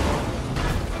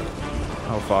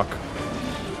 Oh fuck.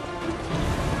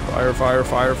 Fire, fire,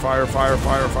 fire, fire, fire,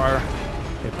 fire, fire.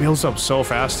 It builds up so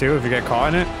fast too if you get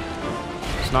caught in it.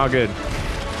 It's not good.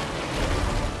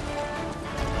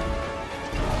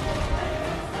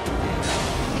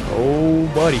 Oh,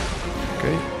 buddy.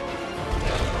 Okay.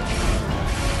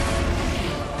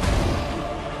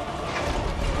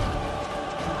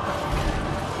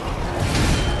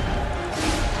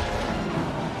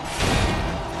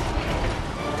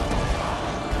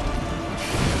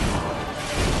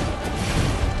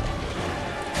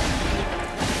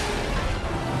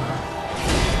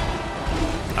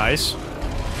 Nice.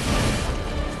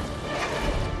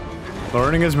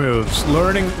 Learning his moves.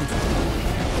 Learning...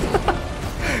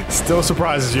 Still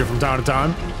surprises you from time to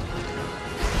time.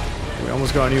 We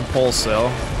almost got a new pulse cell,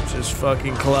 which is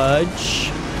fucking clutch.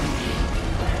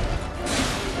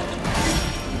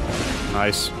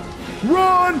 Nice.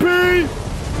 Run, P!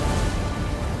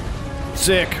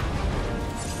 Sick.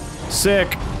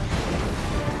 Sick.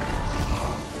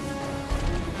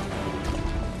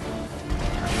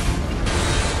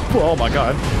 Oh my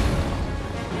god.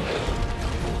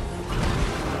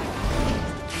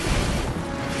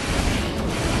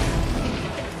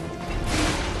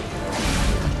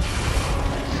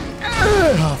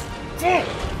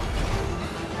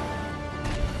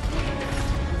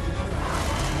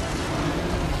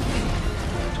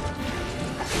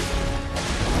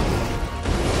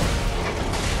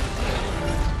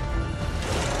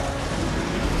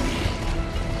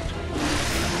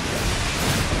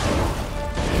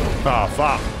 Oh,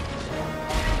 fuck.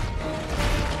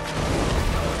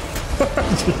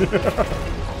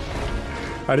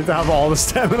 I need to have all the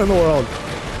stamina in the world.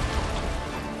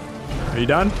 Are you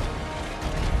done?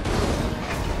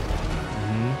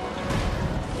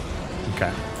 Mm-hmm.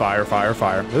 Okay. Fire, fire,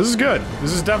 fire. This is good.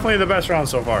 This is definitely the best round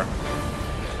so far.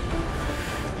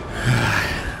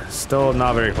 Still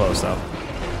not very close, though.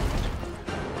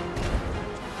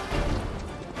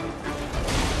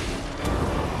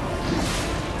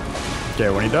 Okay,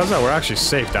 when he does that, we're actually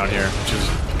safe down here, which is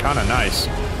kind of nice.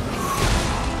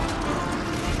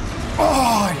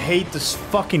 Oh, I hate this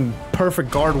fucking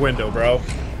perfect guard window, bro.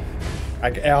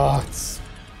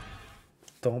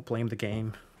 Don't blame the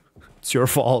game. It's your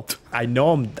fault. I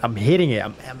know I'm hitting it.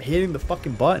 I'm hitting the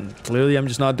fucking button. Clearly, I'm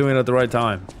just not doing it at the right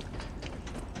time.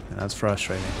 And that's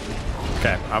frustrating.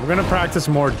 Okay, I'm gonna practice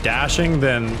more dashing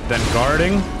than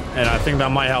guarding, and I think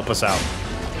that might help us out.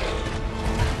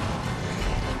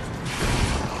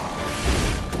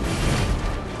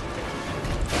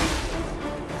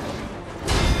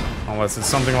 Unless it's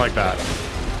something like that.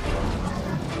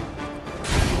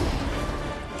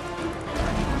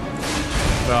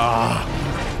 Ah.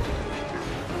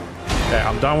 Okay,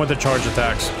 I'm done with the charge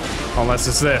attacks. Unless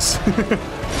it's this.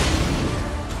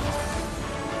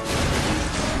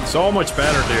 So much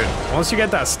better, dude. Once you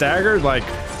get that stagger, like...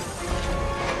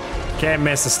 Can't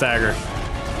miss the stagger.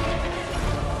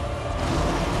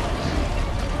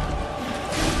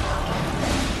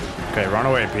 Okay, run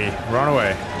away, P. Run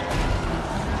away.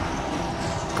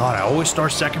 God, I always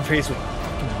start second phase with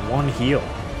fucking one heal.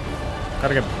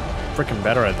 Gotta get freaking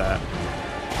better at that.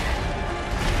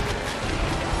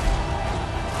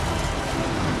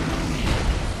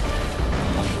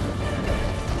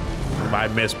 I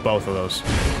missed both of those.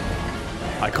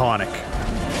 Iconic.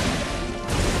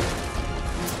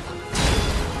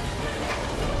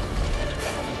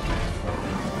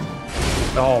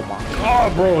 Oh my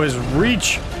god, bro, his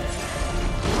reach.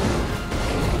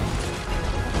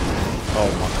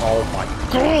 Oh my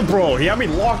god, bro, he had me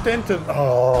locked into...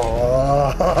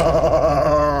 Oh,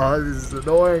 this is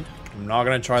annoying. I'm not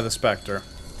gonna try the Spectre.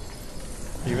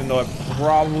 Even though it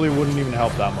probably wouldn't even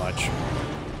help that much.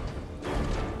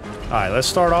 Alright, let's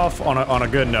start off on a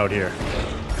good note here.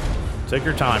 Take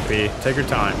your time, P. Take your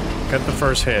time. Get the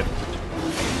first hit.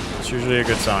 It's usually a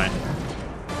good sign.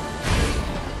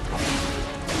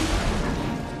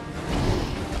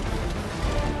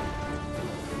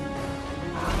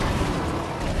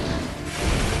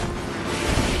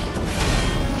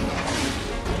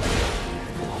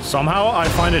 Somehow, I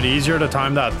find it easier to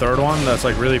time that third one that's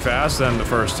like really fast than the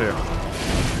first two.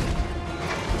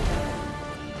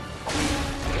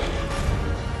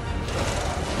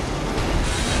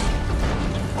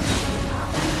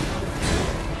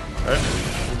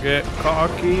 Get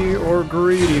cocky or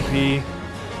greedy, P.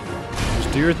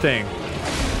 Just do your thing.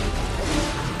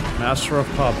 Master of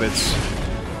Puppets.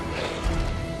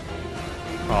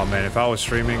 Oh man, if I was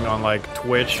streaming on like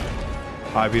Twitch,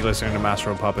 I'd be listening to Master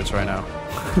of Puppets right now.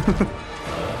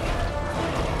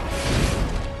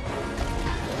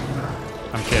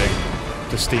 I'm kidding.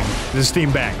 This is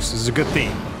theme bangs. This is a good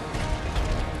theme.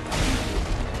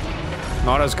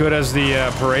 Not as good as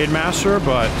the Parade Master,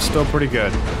 but still pretty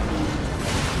good.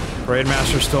 Parade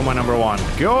Master's still my number one.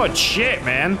 Good shit,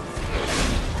 man.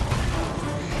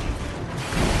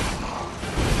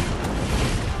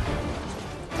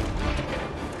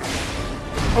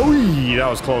 Oh, that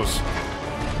was close.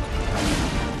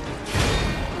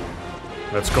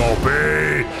 Let's go,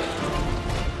 B.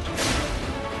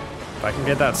 If I can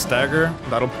get that stagger,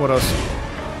 that'll put us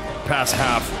past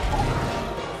half.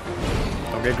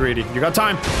 Don't get greedy. You got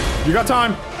time. You got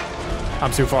time.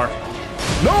 I'm too far.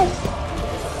 Nope.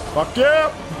 Fuck yeah!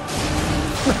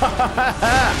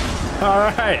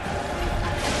 Alright.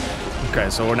 Okay,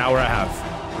 so now we're at half.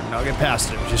 Now get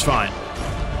past it, which is fine.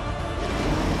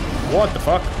 What the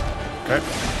fuck? Okay.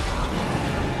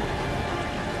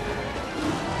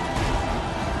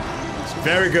 It's a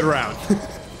very good round.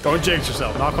 Don't jinx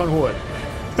yourself. Knock on wood.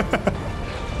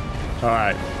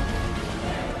 Alright.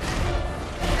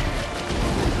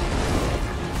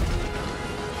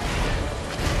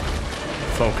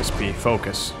 Focus, P.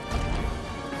 Focus.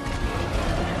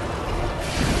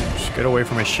 Just get away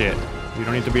from his shit. You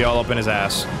don't need to be all up in his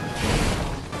ass.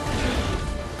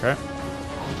 Okay.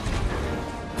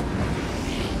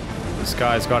 This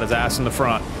guy's got his ass in the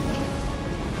front.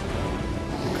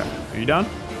 Okay. Are you done?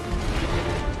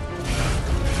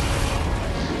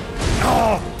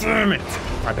 Oh, damn it!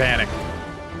 I panicked.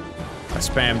 I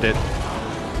spammed it.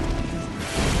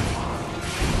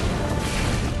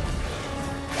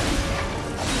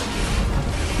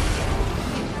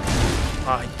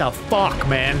 What the fuck,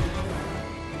 man?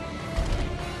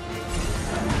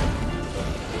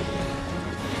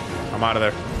 I'm out of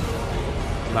there.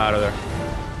 I'm out of there.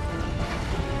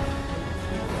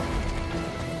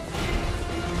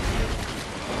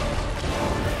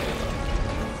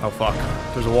 Oh fuck.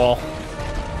 There's a wall.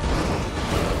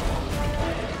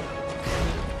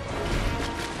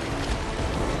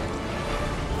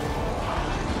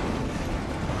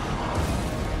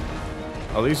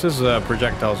 At least his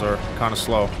projectiles are kind of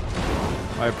slow.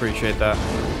 I appreciate that.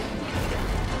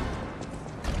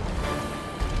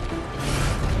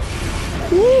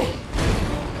 Woo!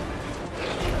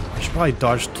 probably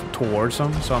dodge towards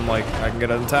him, so I'm like, I can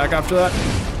get an attack after that.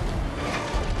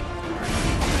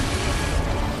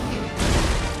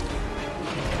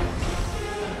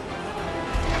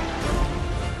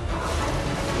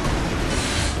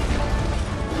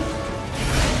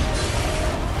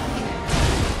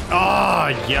 Oh,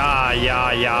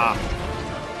 yeah.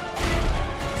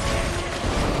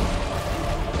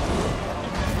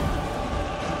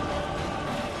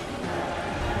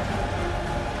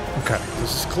 Okay,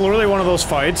 this is clearly one of those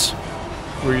fights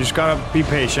where you just gotta be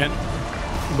patient,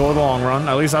 go the long run.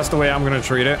 At least that's the way I'm gonna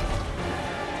treat it.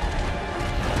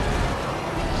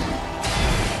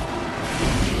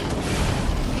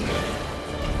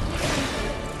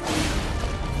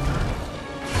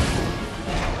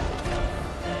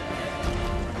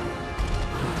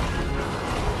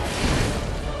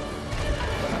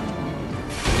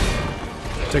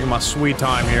 Taking my sweet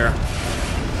time here.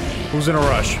 Who's in a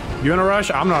rush? You in a rush?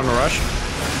 I'm not in a rush.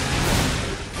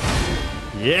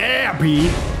 Yeah, Pete.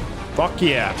 Fuck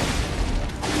yeah.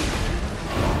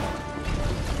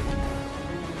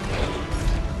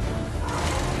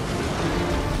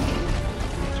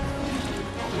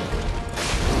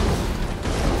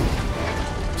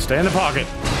 Stay in the pocket.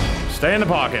 Stay in the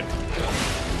pocket.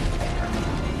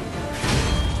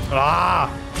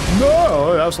 Ah!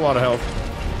 No! That's a lot of health.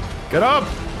 Get up!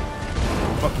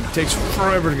 Fucking takes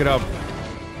forever to get up.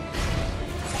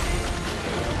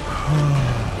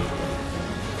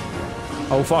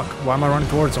 Oh fuck, why am I running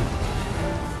towards him?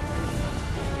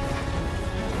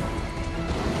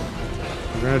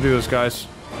 We're gonna do this, guys.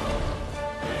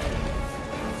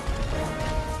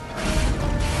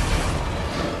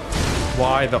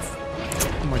 Why the f-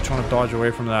 am I trying to dodge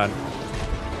away from that?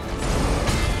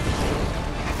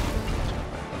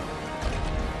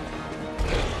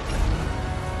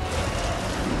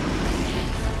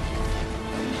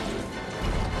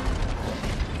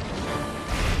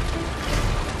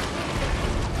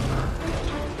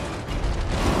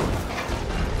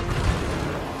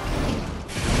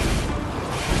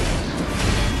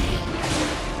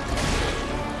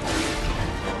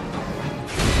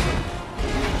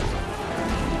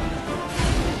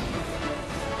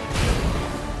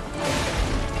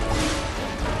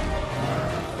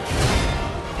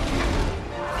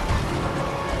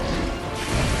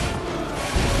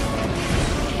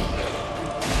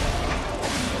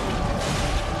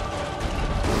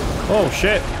 Oh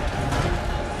shit.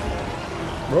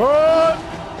 What?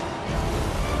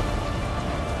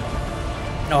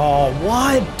 Oh,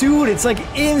 what? Dude, it's like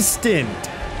instant.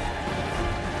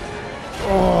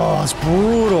 Oh, it's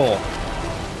brutal.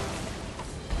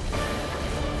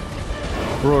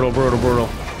 Brutal.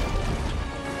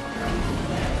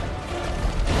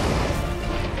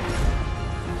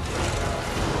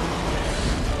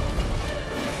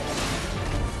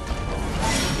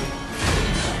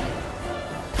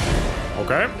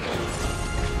 Okay.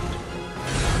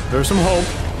 There's some hope.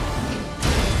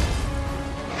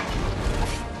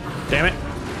 Damn it.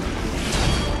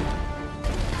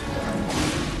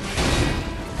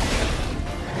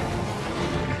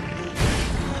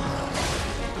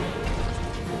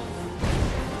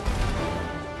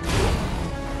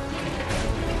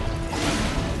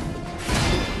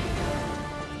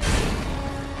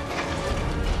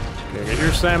 Okay, get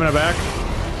your stamina back.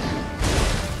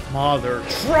 Mother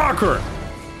trucker!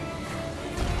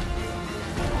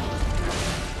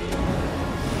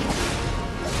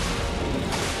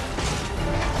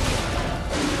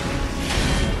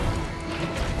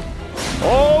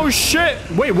 Oh shit!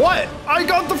 Wait, what? I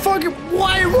got the fucking-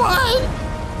 Wait, what?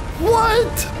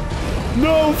 What?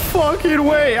 No fucking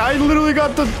way! I literally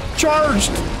got the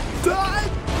charged! What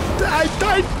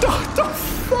the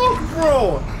fuck,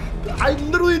 bro? I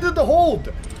literally did the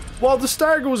hold while the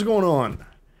stagger was going on.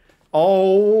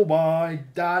 Oh my,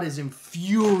 that is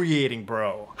infuriating,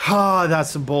 bro. Ah, that's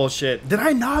some bullshit. Did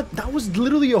I not? That was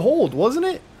literally a hold, wasn't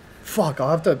it? Fuck, I'll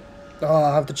have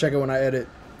to check it when I edit.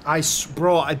 If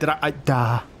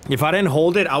I didn't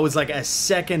hold it, I was like a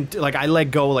second, like I let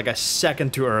go like a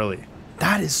second too early.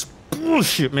 That is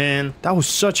bullshit, man. That was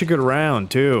such a good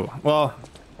round, too. Well,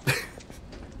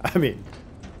 I mean,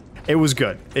 it was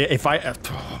good. If I,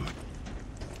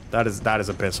 that is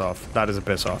a piss off. That is a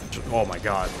piss off. Oh my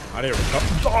god.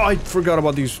 I forgot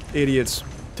about these idiots.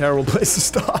 Terrible place to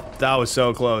stop. That was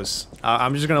so close.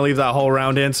 I'm just gonna leave that whole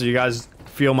round in so you guys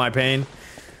feel my pain.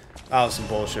 That was some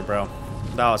bullshit, bro.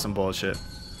 That was some bullshit.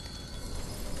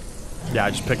 Yeah,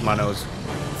 I just picked my nose.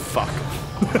 Fuck.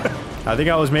 I think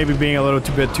I was maybe being a little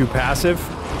bit too passive.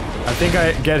 I think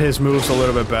I get his moves a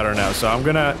little bit better now, so I'm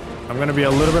gonna be a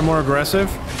little bit more aggressive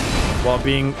while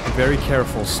being very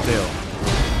careful still.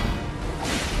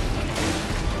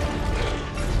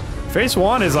 Phase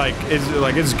 1 is like,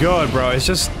 it's good, bro. It's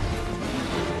just...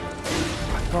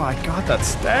 Bro, I got that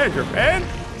stagger, man.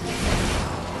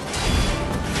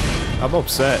 I'm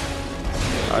upset.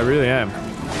 I really am.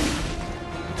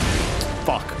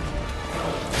 Fuck.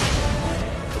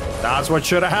 That's what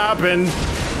should have happened.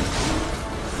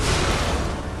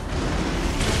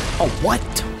 Oh, what?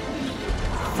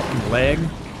 Fucking leg.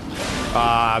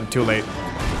 I'm too late.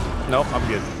 Nope, I'm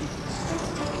good.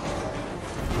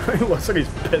 It looks like he's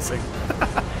pissing.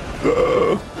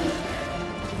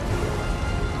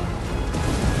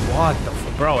 What the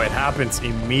f- Bro, it happens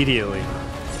immediately.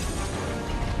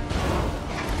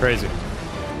 Crazy.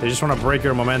 They just want to break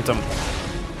your momentum.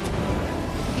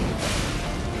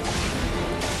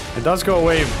 It does go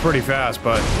away pretty fast,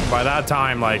 but by that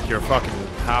time, like, your fucking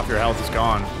half your health is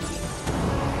gone.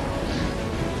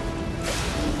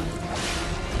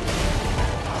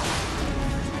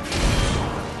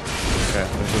 Okay,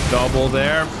 there's a double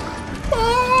there.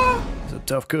 Ah! It's a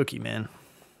tough cookie, man.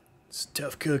 It's a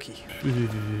tough cookie.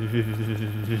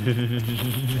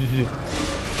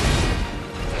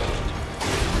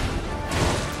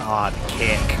 Ah, the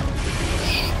kick.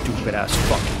 Stupid ass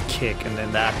fucking kick, and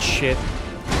then that shit.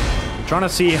 I'm trying to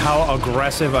see how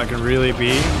aggressive I can really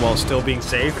be while still being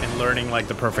safe and learning like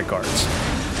the perfect guards.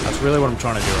 That's really what I'm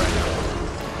trying to do right now.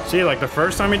 See, like the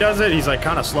first time he does it, he's like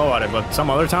kind of slow at it, but some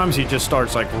other times he just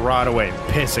starts like right away,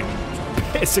 pissing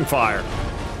fire.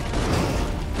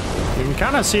 You can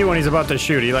kind of see when he's about to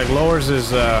shoot. He like lowers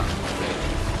his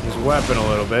weapon a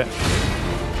little bit.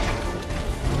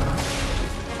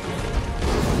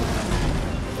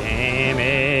 Damn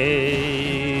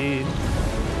it!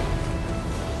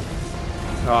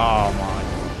 Oh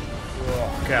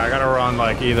my! Okay, I gotta run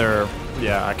like either.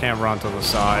 Yeah, I can't run to the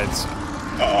sides.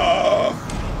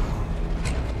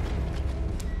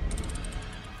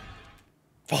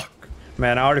 Fuck.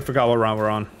 Man, I already forgot what round we're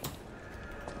on.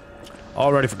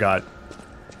 Already forgot.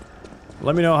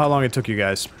 Let me know how long it took you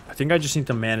guys. I think I just need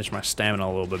to manage my stamina a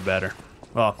little bit better.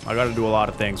 Well, I gotta do a lot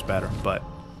of things better, but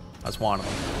that's one of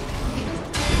them.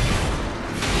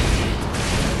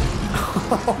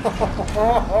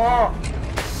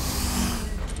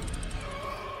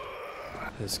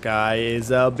 This guy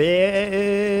is a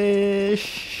bitch.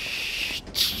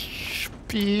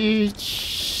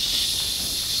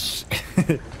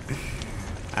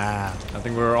 I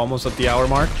think we're almost at the hour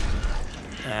mark.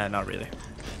 Not really.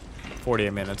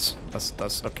 48 minutes.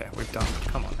 That's okay. We've done.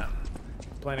 Come on now.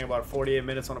 Planning about 48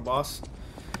 minutes on a boss.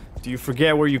 Do you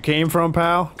forget where you came from,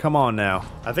 pal? Come on now.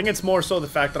 I think it's more so the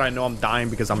fact that I know I'm dying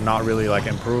because I'm not really like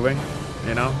improving.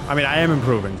 You know? I mean, I am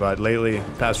improving, but lately,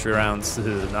 past few rounds,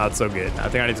 not so good. I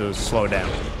think I need to slow down.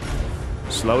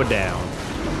 Slow it down.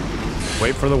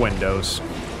 Wait for the windows.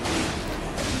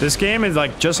 This game is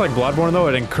like, just like Bloodborne though,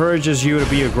 it encourages you to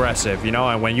be aggressive, you know?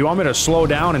 And when you want me to slow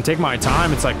down and take my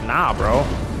time, it's like, nah, bro.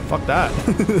 Fuck that.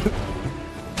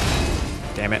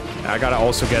 Damn it. I gotta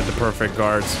also get the perfect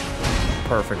guards.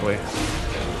 Perfectly.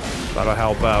 That'll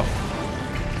help out.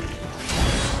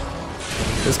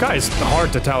 This guy is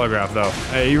hard to telegraph, though.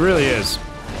 Hey, he really is.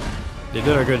 They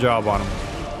did a good job on him.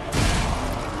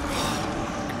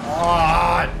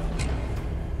 God.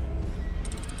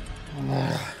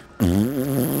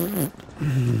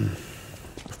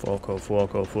 Fuoco,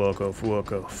 Fuoco, Fuoco,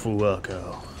 Fuoco,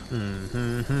 Fuoco.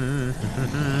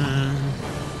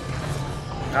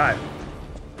 Alright.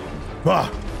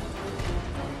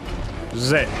 This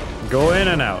is it. Go in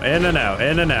and out, in and out,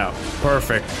 in and out.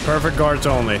 Perfect. Perfect guards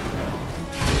only.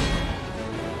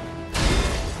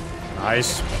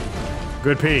 Nice.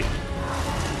 Good pee.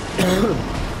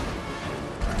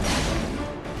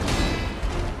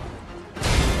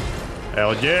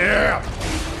 Hell yeah!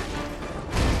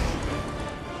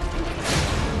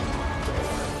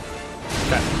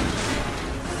 Okay.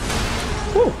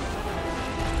 Woo!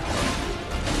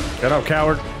 Get up,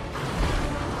 coward.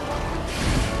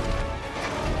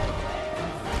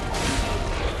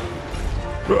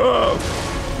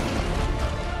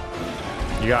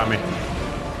 You got me.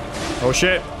 Oh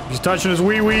shit, he's touching his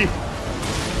wee-wee.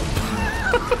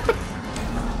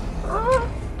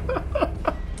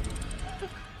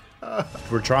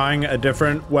 We're trying a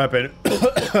different weapon.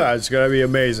 It's gonna be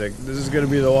amazing. This is gonna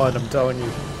be the one, I'm telling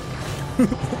you.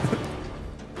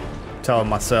 Telling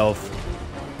myself.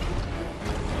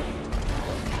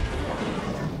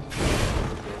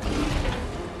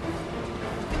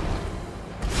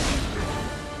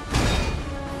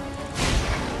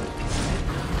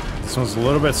 This one's a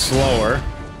little bit slower.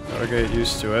 Gotta get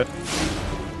used to it.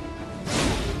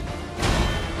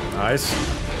 Nice.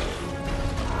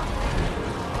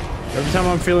 Every time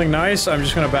I'm feeling nice, I'm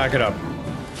just gonna back it up.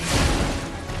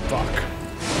 Fuck.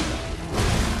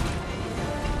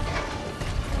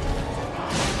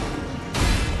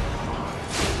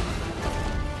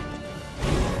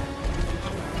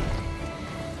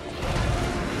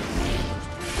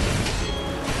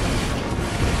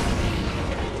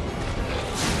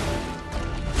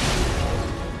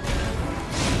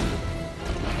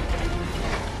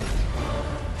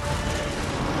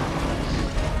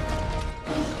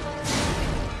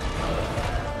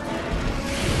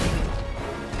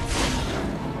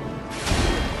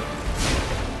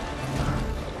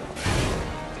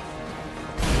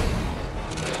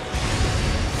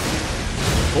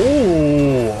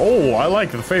 Oh, I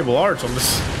like the Fable Arts on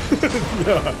this.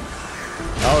 Yeah.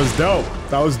 That was dope.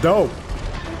 That was dope.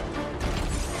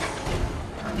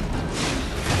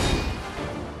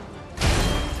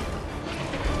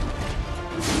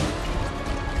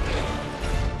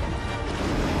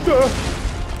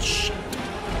 Shit.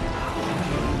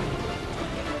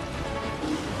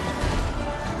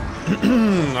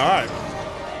 Alright.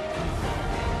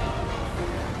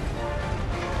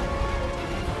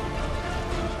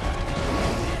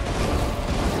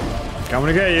 Coming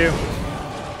to get you.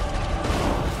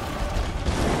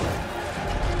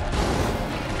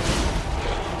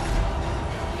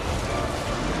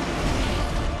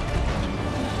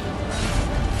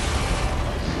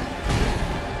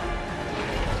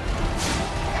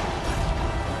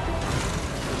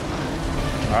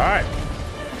 Alright.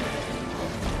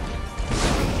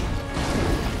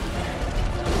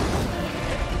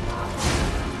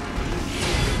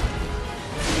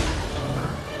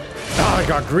 Oh, I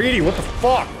got greedy. What the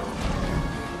fuck?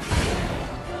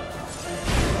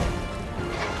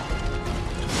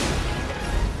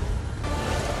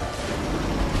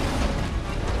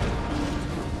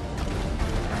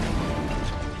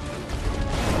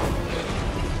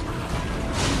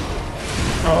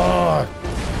 Oh,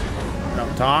 no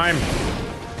time.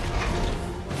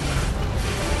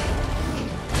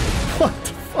 What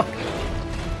the fuck?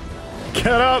 Get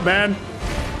up, man.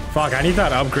 Fuck, I need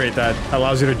that upgrade that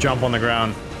allows you to jump on the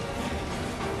ground.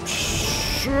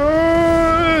 Shit!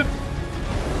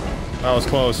 That was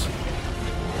close.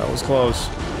 That was close.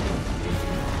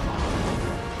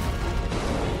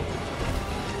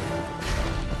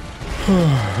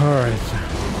 Alright.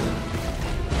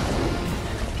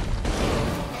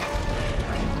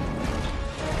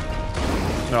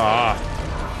 Ah.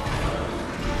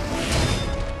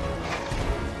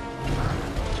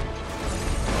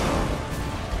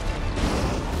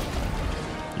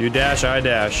 You dash, I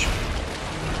dash.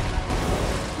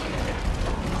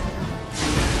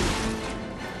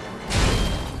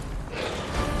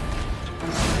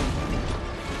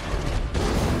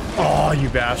 Oh, you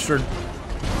bastard.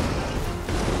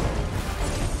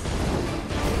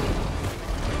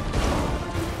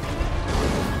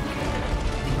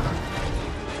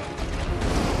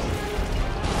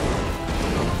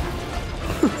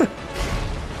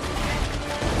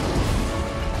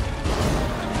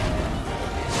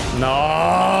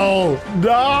 No!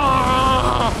 No!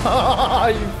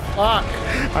 You fuck!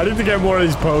 I need to get more of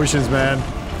these potions, man.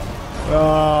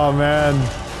 Oh, man.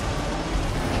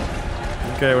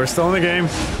 Okay, we're still in the game.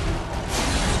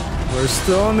 We're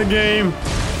still in the game.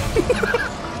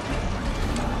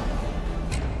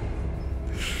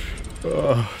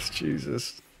 Oh,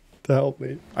 Jesus. To help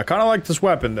me. I kind of like this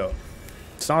weapon, though.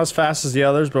 It's not as fast as the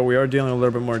others, but we are dealing a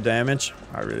little bit more damage.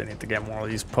 I really need to get more of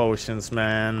these potions,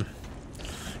 man.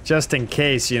 Just in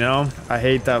case, you know? I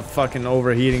hate that fucking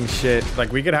overheating shit.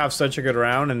 Like, we could have such a good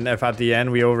round, and if at the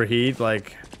end we overheat,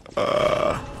 like...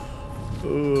 Ugh.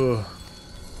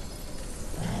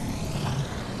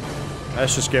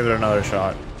 Let's just give it another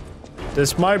shot.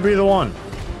 This might be the one.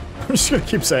 I'm just gonna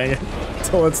keep saying it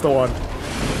until it's the one.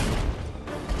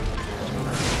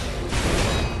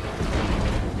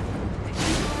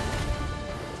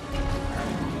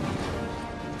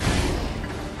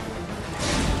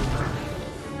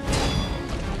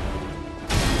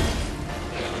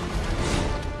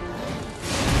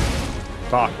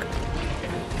 Fuck.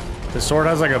 The sword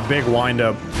has like a big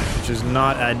wind-up, which is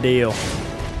not ideal.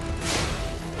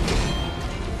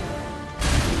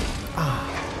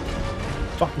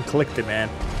 Fucking clicked it, man.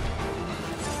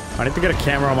 I need to get a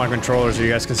camera on my controller so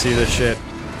you guys can see this shit.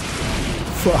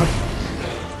 Fuck.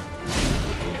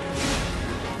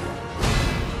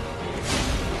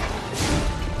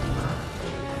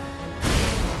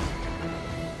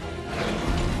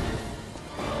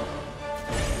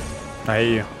 I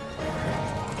hate you.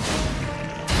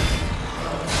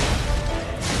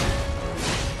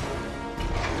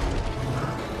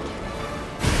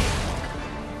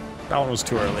 That one was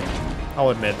too early.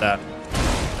 I'll admit that.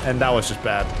 And that was just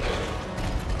bad.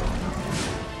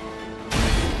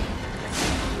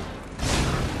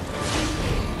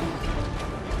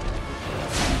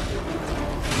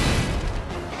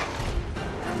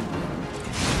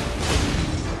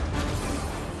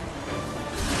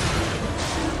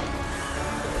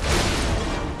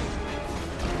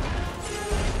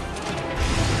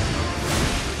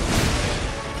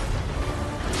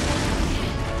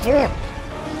 Fuck!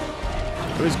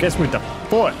 Always gets me with the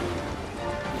foot.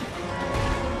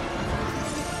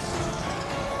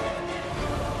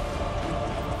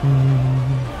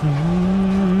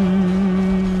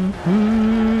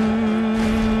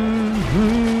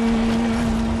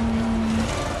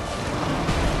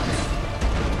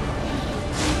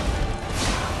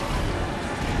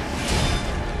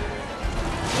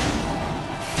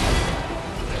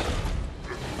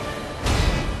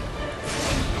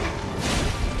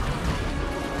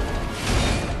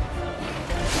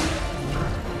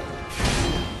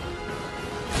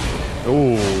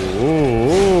 Ooh,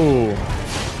 ooh, ooh.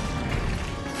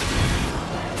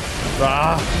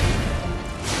 Ah.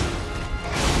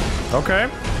 Okay.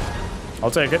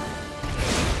 I'll take it.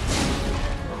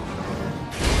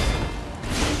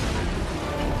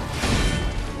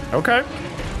 Okay.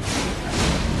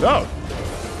 Oh.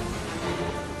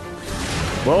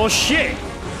 Well, shit.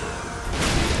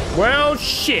 Well,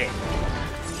 shit.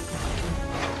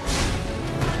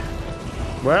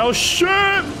 Well,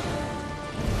 shit.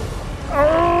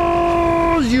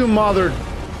 Oh, you mother.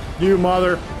 You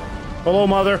mother. Hello,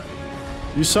 mother.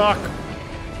 You suck.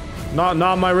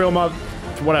 Not my real mother.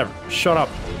 Whatever. Shut up.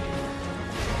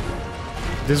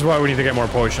 This is why we need to get more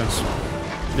potions.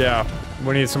 Yeah.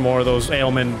 We need some more of those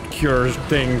ailment cures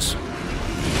things.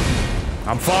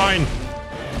 I'm fine.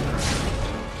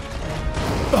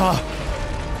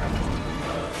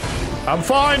 I'm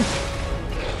fine.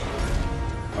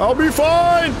 I'll be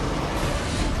fine.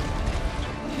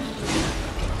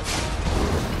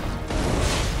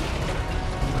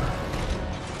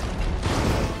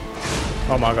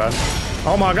 Oh my god.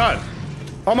 Oh my god.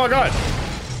 Oh my god.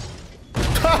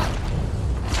 Ha!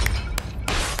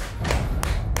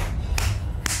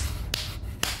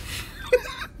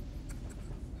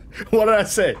 What did I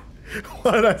say?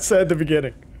 What did I say at the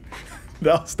beginning?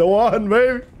 That's the one,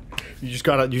 baby. You just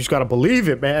gotta believe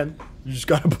it, man. You just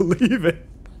gotta believe it.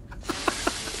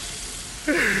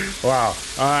 Wow.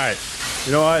 All right.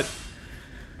 You know what?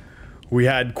 We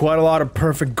had quite a lot of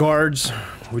perfect guards,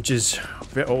 which is,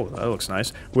 oh, that looks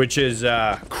nice. Which is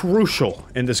crucial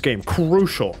in this game.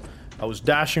 Crucial. I was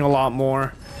dashing a lot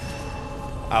more.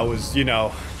 I was, you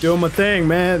know, doing my thing,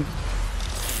 man.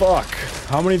 Fuck.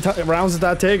 How many rounds did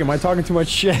that take? Am I talking too much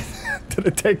shit? Did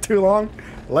it take too long?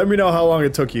 Let me know how long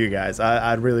it took you guys.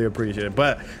 I'd really appreciate it.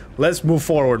 But let's move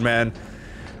forward, man.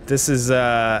 This is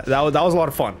that was a lot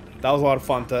of fun. That was a lot of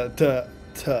fun to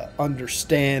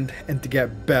understand and to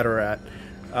get better at.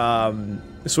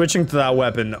 Switching to that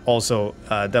weapon also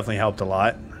definitely helped a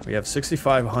lot. We have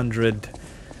 6,500.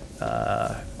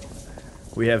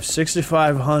 We have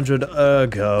 6,500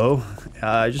 Ergo.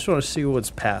 I just want to see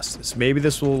what's past this. Maybe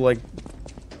this will like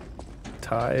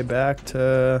tie back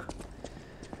to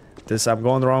this. I'm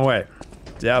going the wrong way.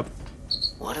 Yep.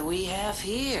 What do we have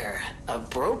here? A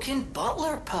broken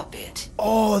butler puppet.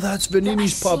 Oh, that's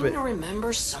Benini's puppet. I seem to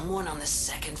remember someone on the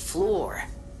second floor.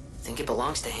 Think it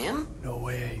belongs to him? No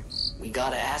way. We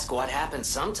gotta ask what happened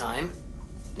sometime.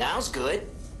 Now's good.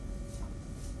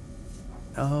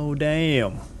 Oh,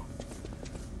 damn.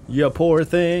 You poor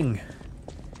thing.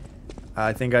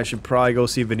 I think I should probably go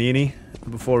see Benini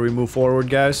before we move forward,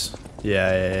 guys.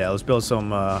 Yeah. Let's build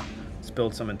some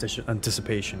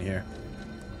anticipation here.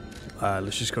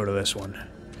 Let's just go to this one.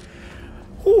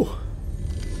 Whew.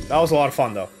 That was a lot of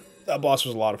fun, though. That boss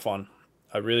was a lot of fun.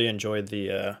 I really enjoyed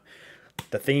the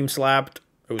theme slapped.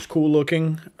 It was cool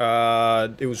looking.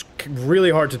 It was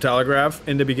really hard to telegraph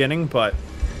in the beginning, but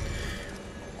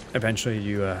eventually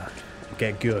you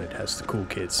get good, as the cool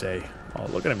kids say. Oh,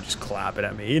 look at him just clapping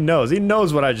at me. He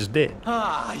knows what I just did.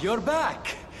 Ah, you're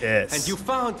back. Yes. And you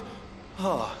found...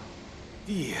 Oh,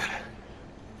 dear.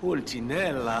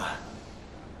 Pulcinella.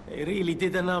 They really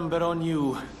did a number on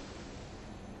you.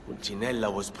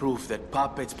 Pulcinella was proof that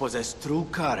puppets possess true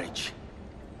courage.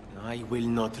 I will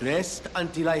not rest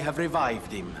until I have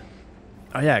revived him.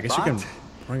 Oh yeah, I guess you can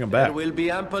bring him back. There will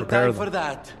be ample time for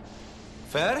that.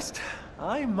 First,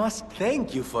 I must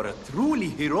thank you for a truly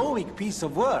heroic piece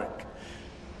of work.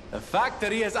 The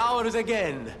factory is ours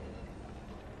again.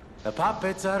 The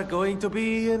puppets are going to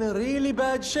be in really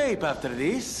bad shape after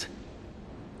this.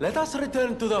 Let us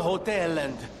return to the hotel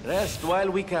and rest while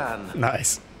we can.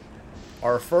 Nice.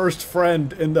 Our first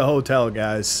friend in the hotel,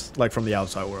 guys. Like from the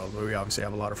outside world, where we obviously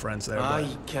have a lot of friends there. I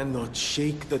cannot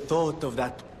shake the thought of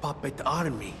that puppet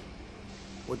army.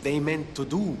 What they meant to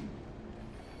do.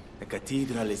 The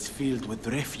cathedral is filled with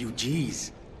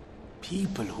refugees.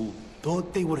 People who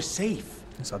thought they were safe.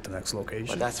 Is that the next location?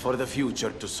 But that's for the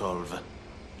future to solve.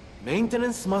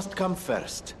 Maintenance must come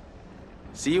first.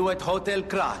 See you at Hotel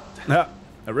Krat. Yeah,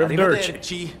 arrivederci.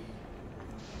 Arrivederci.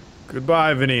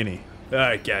 Goodbye, Vanini.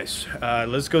 Alright, guys.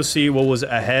 Let's go see what was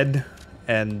ahead.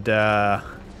 And, then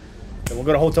we'll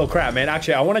go to Hotel Krat, man.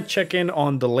 Actually, I want to check in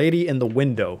on the lady in the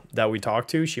window that we talked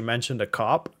to. She mentioned a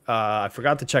cop. I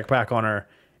forgot to check back on her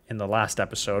in the last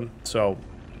episode. So,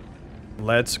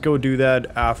 let's go do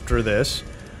that after this.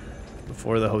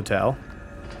 Before the hotel.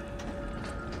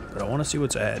 But I want to see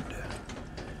what's ahead.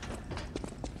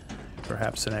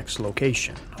 Perhaps the next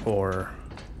location. Or...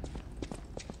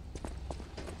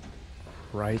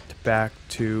 right back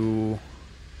to...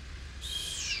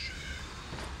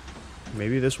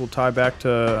 Maybe this will tie back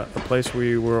to a place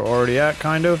we were already at,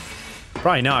 kind of.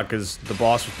 Probably not, because the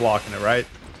boss was blocking it, right?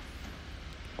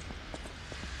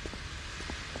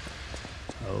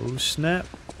 Oh, snap.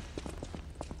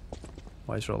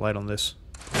 Why is there a light on this?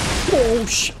 Oh,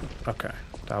 shit. Okay,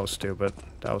 that was stupid.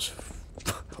 That was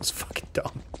fucking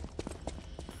dumb.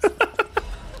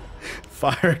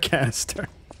 Fire canister.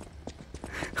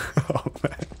 Oh,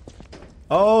 man.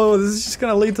 Oh, this is just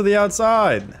gonna lead to the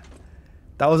outside.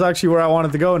 That was actually where I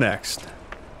wanted to go next.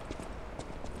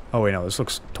 Oh, wait, no, this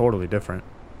looks totally different.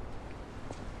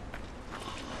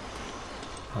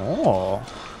 Oh.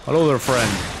 Hello there, friend.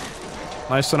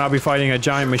 Nice to not be fighting a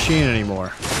giant machine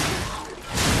anymore.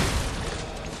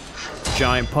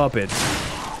 Giant puppet.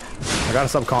 I gotta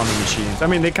stop calling them machines. I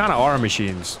mean, they kind of are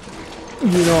machines. You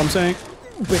know what I'm saying?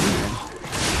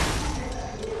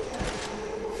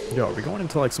 Yo, are we going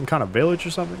into like some kind of village or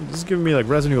something? This is giving me like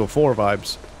Resident Evil 4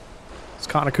 vibes. It's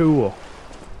kind of cool.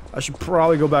 I should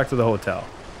probably go back to the hotel.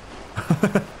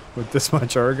 With this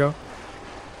much Ergo.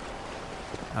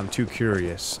 I'm too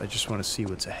curious. I just want to see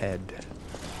what's ahead.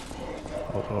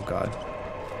 Oh god.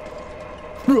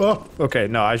 Okay,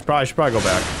 no, I should probably go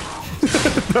back.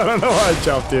 I don't know why I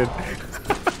jumped, dude.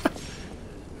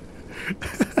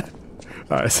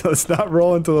 Alright, so let's not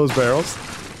roll into those barrels.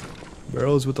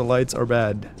 Barrels with the lights are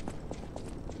bad.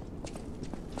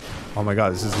 Oh my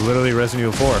god, this is literally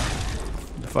Resident Evil 4.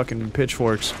 The fucking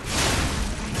pitchforks.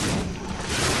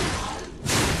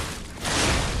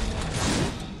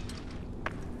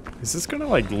 Is this gonna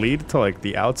like lead to like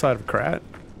the outside of Krat?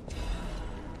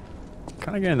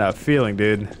 Kinda getting that feeling,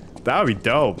 dude. That would be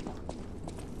dope.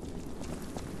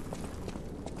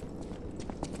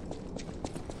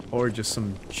 Or just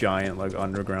some giant like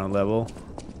underground level.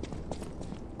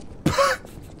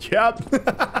 Yep.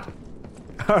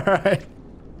 Alright.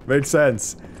 Makes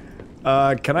sense.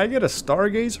 Can I get a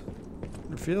stargazer?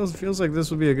 It feels like this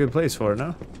would be a good place for it,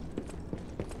 no?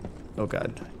 Oh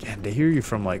god. Yeah, they hear you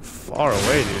from like far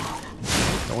away, dude.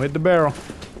 Don't hit the barrel.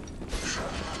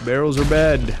 Barrels are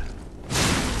bad.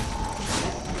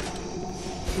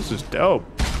 This is dope.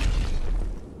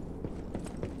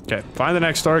 Okay, find the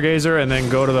next stargazer and then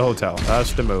go to the hotel.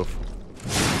 That's the move.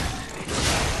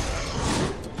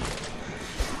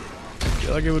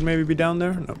 Feel like it would maybe be down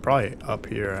there? No, probably up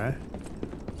here, eh?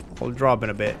 We'll drop in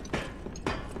a bit.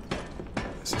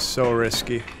 This is so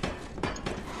risky.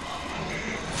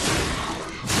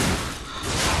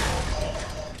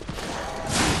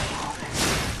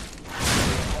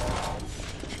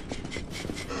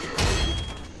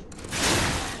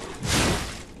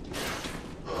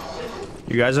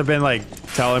 You guys have been like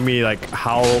telling me like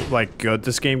how like good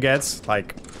this game gets,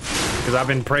 like, because I've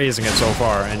been praising it so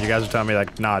far, and you guys are telling me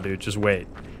like, nah, dude, just wait,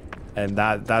 and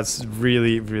that's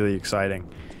really, really exciting.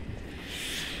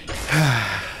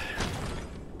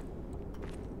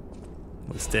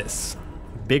 What's this?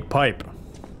 Big pipe.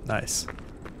 Nice.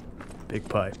 Big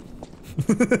pipe.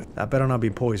 That better not be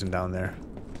poison down there.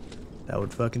 That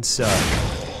would fucking suck.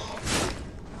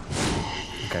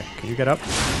 Okay, can you get up?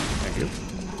 Thank you.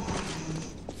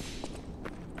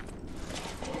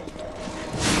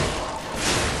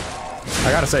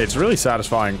 I gotta say, it's really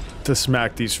satisfying to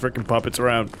smack these freaking puppets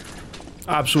around.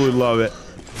 Absolutely love it.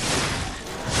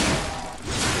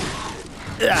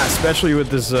 Yeah, especially with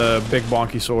this big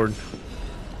bonky sword.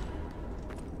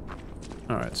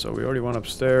 Alright, so we already went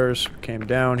upstairs, came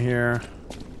down here.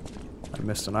 I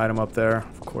missed an item up there.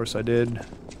 Of course I did.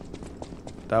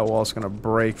 That wall's gonna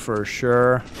break for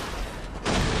sure.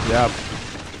 Yep.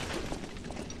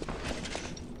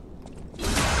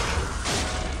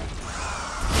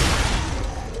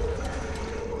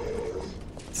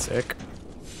 Sick.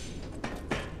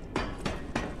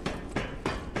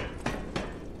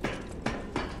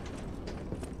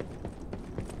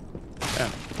 Yeah,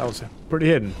 that was pretty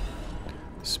hidden.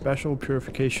 Special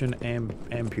purification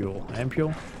ampule.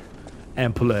 Ampule?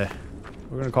 Ampulle.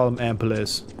 We're gonna call them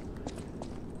ampulles.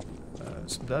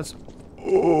 So that's...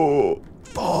 Oh!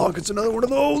 Fuck, it's another one of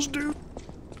those, dude!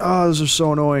 Ah, those are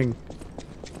so annoying.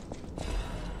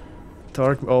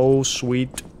 Dark... Oh,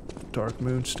 sweet. Dark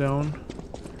moonstone.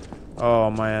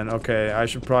 Oh man, okay, I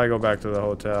should probably go back to the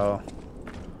hotel.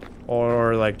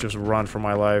 Or, like, just run for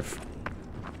my life.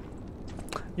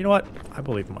 You know what? I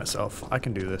believe in myself. I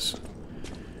can do this.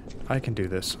 I can do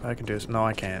this. I can do this. No,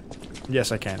 I can't.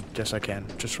 Yes, I can. Yes, I can.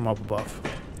 Just from up above.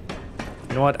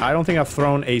 You know what? I don't think I've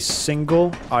thrown a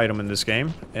single item in this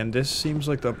game. And this seems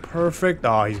like the perfect...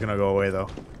 Oh, he's gonna go away, though.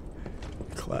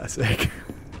 Classic.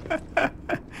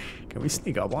 Can we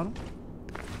sneak up on him?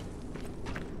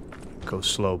 Go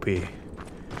slow pee.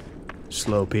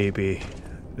 Slow pee pee.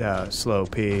 Yeah, slow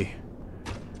pee.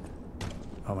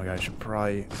 Oh my god, I should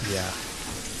probably... Yeah.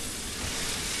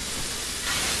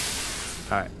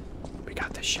 Alright. We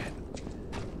got this shit.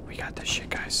 We got this shit,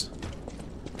 guys.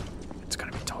 It's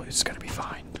gonna be totally... It's gonna be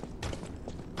fine.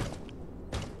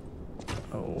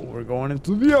 Oh, we're going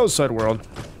into the outside world.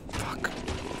 Fuck.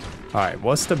 Alright,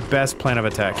 what's the best plan of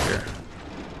attack here?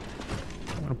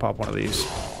 I'm gonna pop one of these.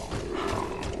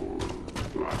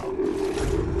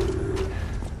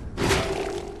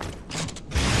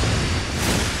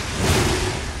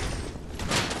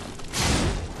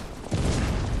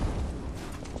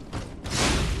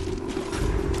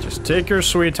 Just take your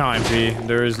sweet time, P.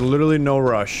 There is literally no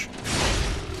rush.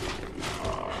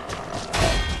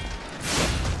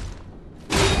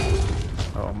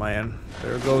 Oh man,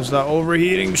 there goes that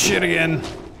overheating shit again.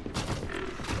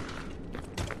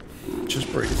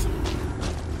 Just breathe.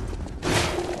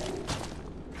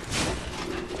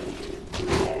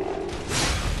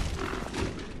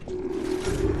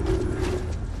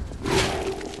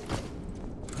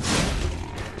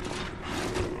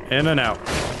 In and out.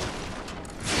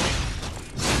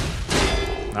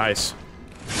 Nice.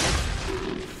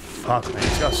 Fuck, man,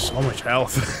 he's got so much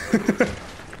health.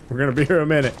 We're gonna be here a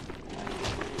minute.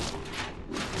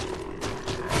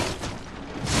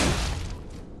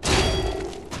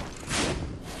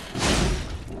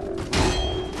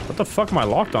 What the fuck am I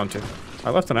locked onto?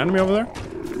 I left an enemy over there?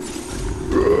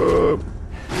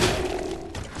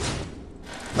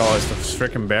 Oh, it's the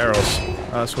freaking barrels.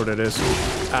 That's what it is.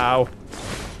 Ow.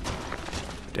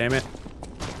 Damn it.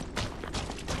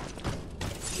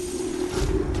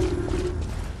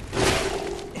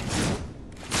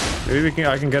 Maybe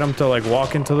I can get him to like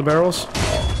walk into the barrels.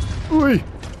 Ooh.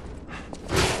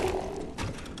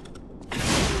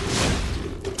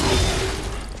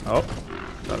 Oh,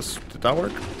 did that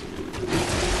work?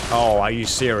 Oh, are you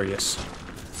serious?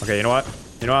 Okay, you know what?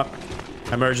 You know what?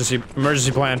 Emergency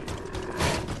plan.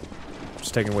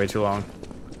 It's taking way too long.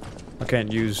 I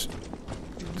can't use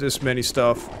this many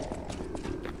stuff.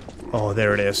 Oh,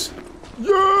 there it is.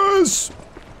 Yes!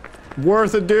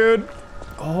 Worth it, dude.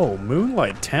 Oh,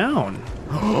 Moonlight Town.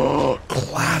 Oh,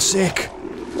 classic.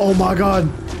 Oh my god.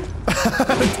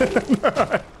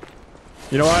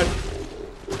 You know what?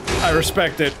 I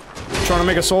respect it. Trying to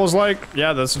make a Souls-like?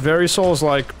 Yeah, that's very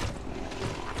Souls-like.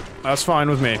 That's fine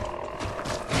with me.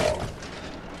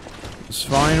 It's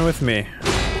fine with me.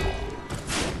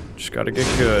 Just gotta get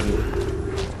good.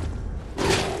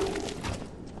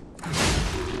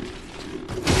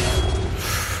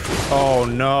 Oh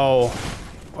no.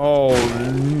 Oh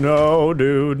no,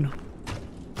 dude.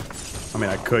 I mean,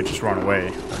 I could just run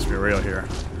away. Let's be real here.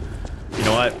 You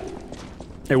know what?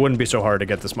 It wouldn't be so hard to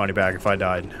get this money back if I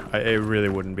died. It really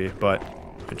wouldn't be, but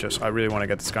I really want to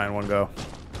get this guy in one go.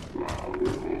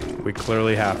 We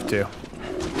clearly have to.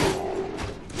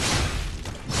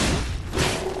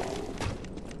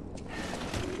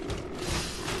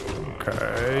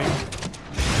 Okay.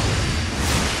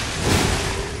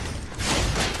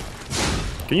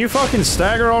 Can you fucking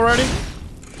stagger already?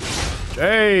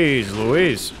 Jeez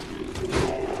Louise.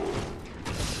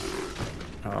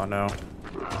 Oh no.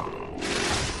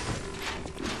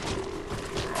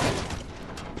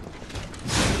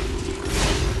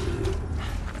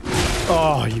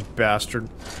 Oh, you bastard.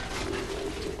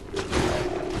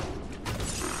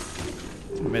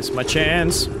 Missed my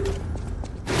chance.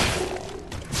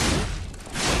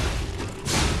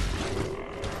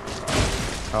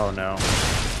 Oh no.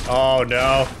 Oh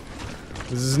no.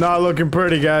 This is not looking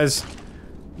pretty, guys.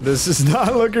 This is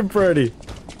not looking pretty.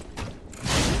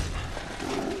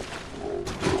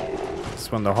 This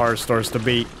is when the heart starts to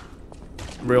beat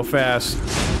real fast.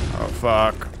 Oh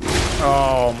fuck.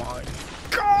 Oh my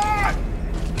god.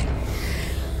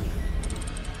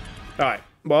 Alright,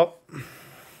 well.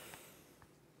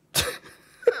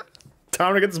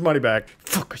 Time to get this money back.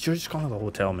 Fuck, I should've just gone to the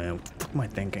hotel, man. What the fuck am I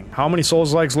thinking? How many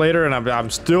Souls likes later and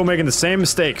I'm still making the same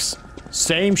mistakes.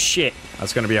 Same shit.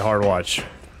 That's gonna be a hard watch.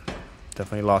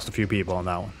 Definitely lost a few people on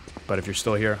that one. But if you're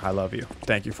still here, I love you.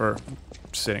 Thank you for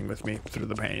sitting with me through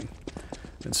the pain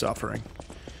and suffering.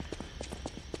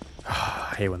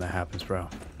 I hate when that happens, bro.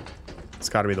 It's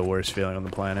gotta be the worst feeling on the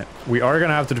planet. We are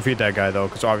gonna have to defeat that guy, though,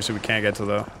 because obviously we can't get to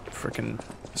the freaking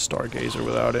Stargazer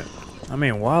without it. I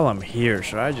mean, while I'm here,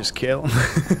 should I just kill him?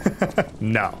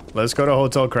 No. Let's go to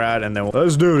Hotel Krat and then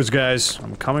let's do this, guys.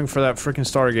 I'm coming for that freaking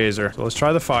Stargazer. So let's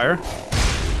try the fire.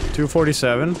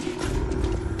 247.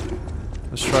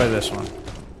 Let's try this one.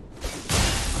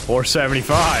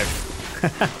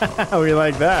 475. We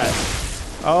like that.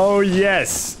 Oh,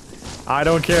 yes. I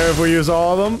don't care if we use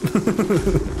all of them.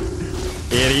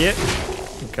 Idiot.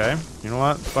 Okay. You know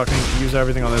what? Fucking use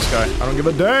everything on this guy. I don't give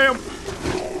a damn.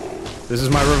 This is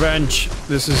my revenge.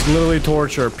 This is literally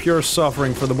torture. Pure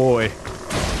suffering for the boy.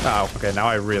 Ow. Okay, now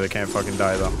I really can't fucking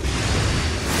die, though.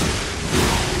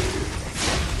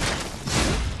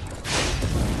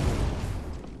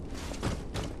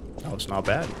 Oh, it's not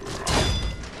bad.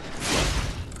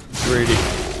 Greedy.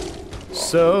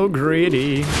 So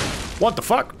greedy. What the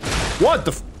fuck? What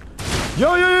the f-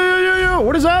 Yo,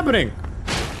 what is happening?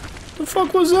 The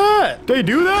fuck was that? They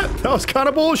do that? That was kind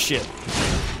of bullshit.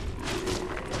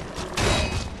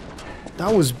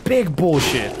 That was big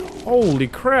bullshit. Holy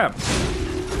crap.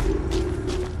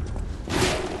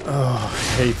 Oh, I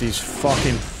hate these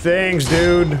fucking things,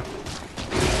 dude.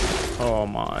 Oh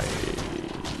my.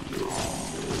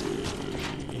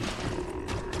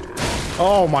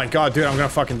 Oh my god, dude, I'm gonna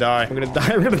fucking die. I'm gonna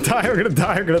die, I'm gonna die, I'm gonna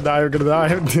die, I'm gonna die, I'm gonna die,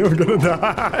 I'm gonna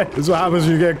die. This is what happens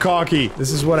when you get cocky. This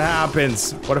is what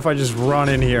happens. What if I just run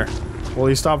in here? Will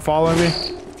he stop following me?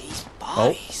 These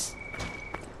bodies.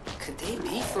 Could they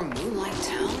be from Moonlight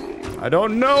Town? I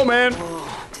don't know, man.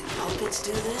 Oh, did puppets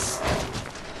do this?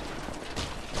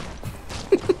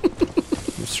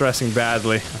 I'm stressing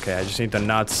badly. Okay, I just need to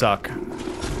not suck.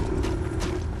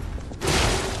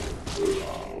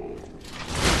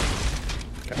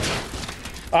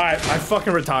 Alright, I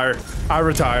fucking retire. I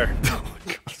retire. Oh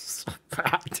my god, so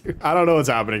bad, dude. I don't know what's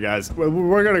happening, guys.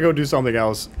 We're gonna go do something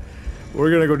else.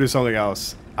 We're gonna go do something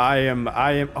else. I am,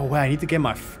 oh wait, I need to get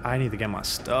my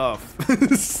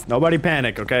stuff. Nobody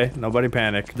panic, okay? Nobody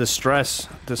panic. The stress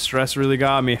really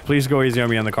got me. Please go easy on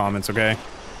me in the comments, okay?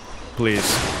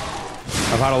 Please.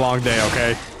 I've had a long day,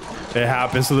 okay? It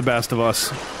happens to the best of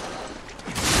us.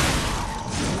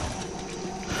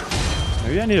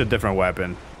 Maybe I need a different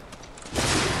weapon.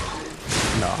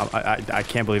 No, I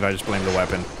can't believe I just blamed the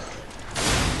weapon.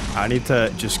 I need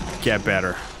to just get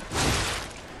better.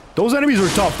 Those enemies were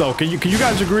tough, though. Can you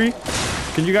guys agree?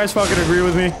 Can you guys fucking agree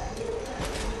with me?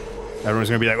 Everyone's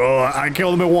gonna be like, oh, I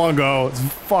killed him at one go.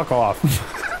 Fuck off.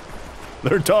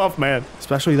 They're tough, man.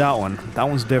 Especially that one. That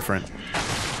one's different.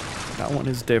 That one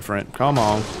is different. Come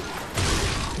on.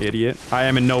 Idiot. I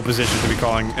am in no position to be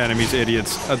calling enemies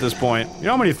idiots at this point. You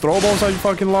know how many throwables I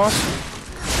fucking lost?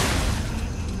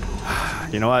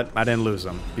 You know what? I didn't lose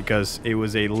them because it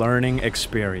was a learning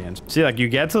experience. See, like, you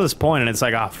get to this point and it's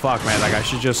like, ah, fuck, man. Like, I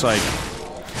should just, like...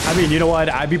 I mean, you know what?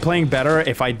 I'd be playing better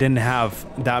if I didn't have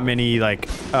that many, like,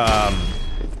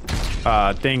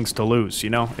 things to lose, you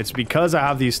know? It's because I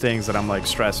have these things that I'm, like,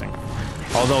 stressing.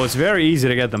 Although it's very easy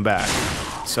to get them back.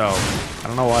 So, I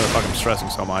don't know why the fuck I'm stressing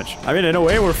so much. I mean, in a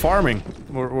way, we're farming.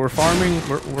 We're farming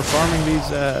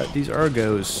these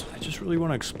Ergos. I just really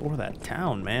want to explore that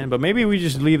town, man. But maybe we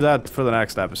just leave that for the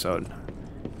next episode.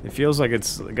 It feels like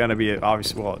it's gonna be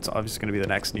obviously, well, it's obviously gonna be the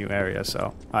next new area. So,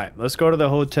 all right, let's go to the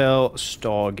Hotel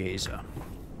Stargazer.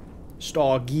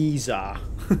 Stargazer.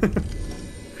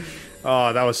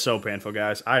 Oh, that was so painful,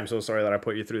 guys. I'm so sorry that I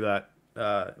put you through that.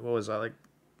 What was that, like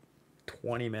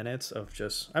 20 minutes of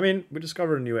just... I mean, we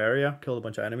discovered a new area, killed a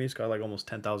bunch of enemies, got like almost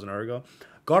 10,000 Ergo.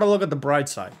 Gotta look at the bright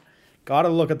side. Gotta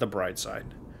look at the bright side.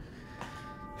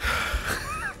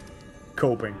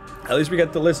 Coping. At least we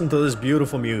get to listen to this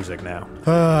beautiful music now.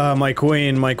 Ah, my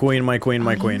queen, my queen, my queen,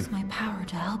 my queen. I'll use my power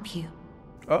to help you.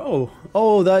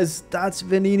 Oh, that's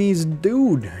Venini's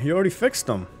dude. You already fixed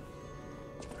him.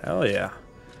 Hell yeah.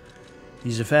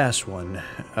 He's a fast one.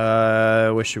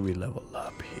 Where should we level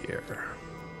up here?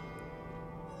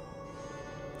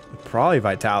 Probably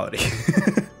vitality.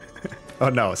 Oh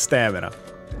no, stamina.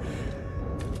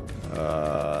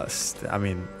 I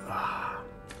mean,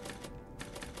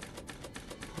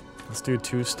 let's do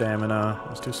 2 stamina.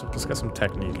 Let's get some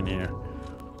technique in here.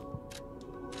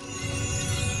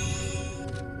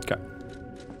 Okay.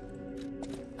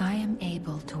 I am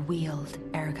able to wield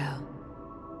Ergo.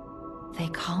 They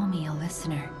call me a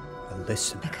listener. A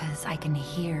listener. Because I can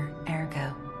hear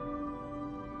Ergo.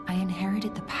 I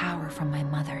inherited the power from my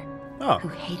mother, who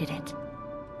hated it.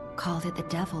 Called it the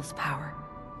devil's power.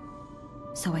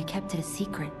 So I kept it a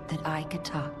secret that I could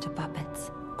talk to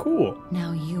puppets. Cool.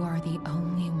 Now you are the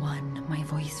only one my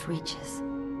voice reaches.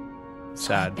 So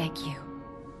Sad. I beg you,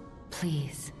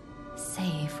 please,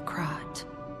 save Krat.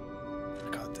 I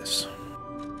got this.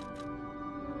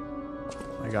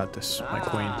 I got this, my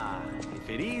queen. If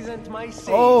it isn't my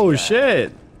savior. Oh,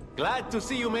 shit. Glad to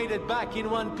see you made it back in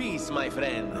one piece, my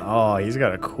friend. Oh, he's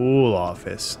got a cool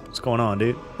office. What's going on,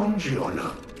 dude?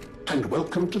 Buongiorno, and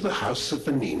welcome to the House of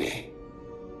Venini.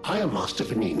 I am Master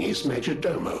Venini's Major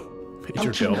Domo.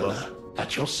 Major Domo.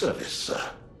 At your service, sir.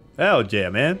 Hell yeah,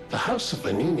 man. The House of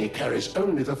Venini carries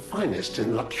only the finest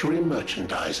in luxury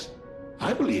merchandise.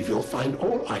 I believe you'll find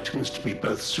all items to be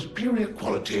both superior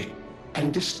quality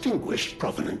and distinguished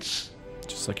provenance.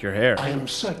 Just like your hair. I am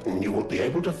certain you will be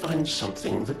able to find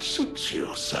something that suits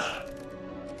you, sir.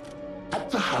 At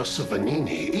the House of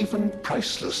Vanini, even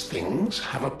priceless things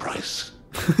have a price.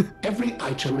 Every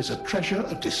item is a treasure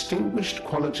of distinguished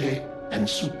quality and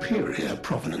superior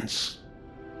provenance.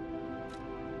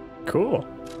 Cool.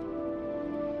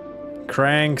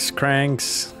 Cranks.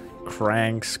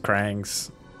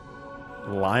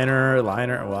 Liner.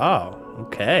 Wow.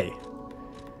 Okay.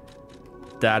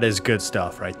 That is good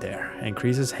stuff right there.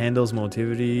 Increases handles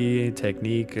motivity,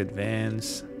 technique,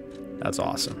 advance. That's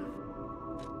awesome.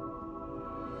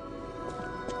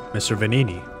 Mr.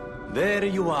 Vanini. There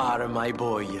you are, my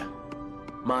boy.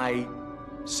 My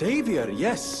savior,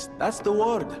 yes, that's the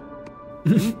word.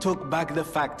 You took back the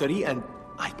factory and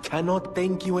I cannot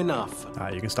thank you enough.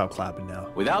 Alright, you can stop clapping now.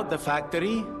 Without the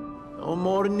factory, no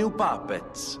more new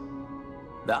puppets.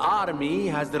 The army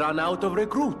has run out of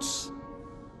recruits.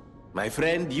 My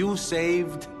friend, you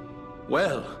saved,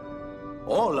 well,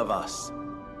 all of us.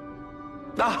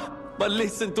 But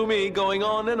listen to me going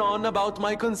on and on about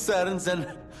my concerns, and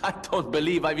I don't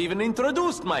believe I've even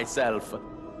introduced myself.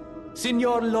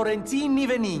 Signor Lorenzini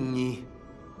Venigni,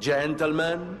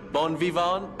 gentleman, bon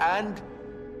vivant, and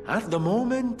at the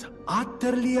moment,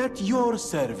 utterly at your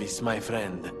service, my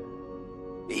friend.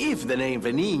 If the name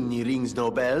Venigni rings no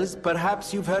bells,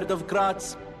 perhaps you've heard of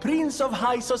Krat's Prince of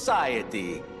High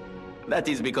Society. That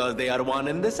is because they are one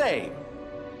and the same.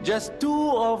 Just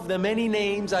two of the many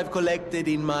names I've collected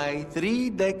in my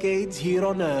 3 decades here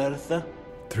on Earth.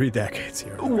 3 decades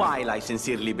here. While I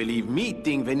sincerely believe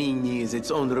meeting Venigni is its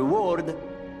own reward,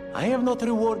 I have not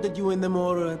rewarded you in the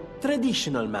more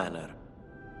traditional manner.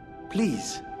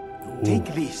 Please, take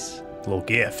this. Little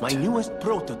gift. My newest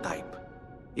prototype.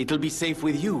 It'll be safe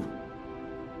with you.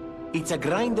 It's a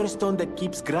grinder stone that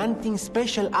keeps granting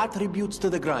special attributes to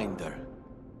the grinder.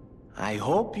 I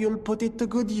hope you'll put it to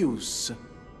good use.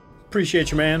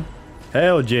 Appreciate you, man.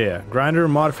 Hell yeah. Grinder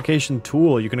modification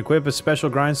tool. You can equip a special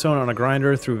grindstone on a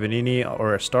grinder through Venini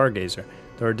or a Stargazer.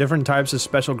 There are different types of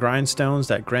special grindstones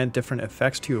that grant different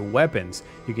effects to your weapons.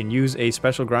 You can use a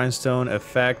special grindstone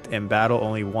effect in battle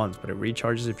only once, but it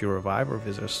recharges if you revive or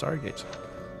visit a Stargazer.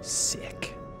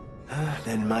 Sick.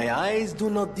 Then my eyes do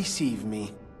not deceive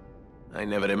me. I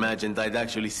never imagined I'd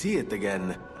actually see it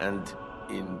again, and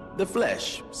in the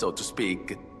flesh, so to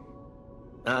speak.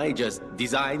 I just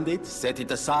designed it, set it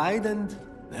aside, and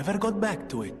never got back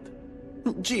to it.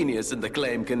 Genius and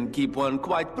acclaim can keep one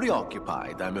quite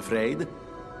preoccupied, I'm afraid.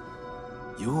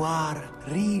 You are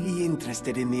really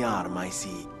interested in the arm, I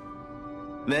see.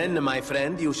 Then, my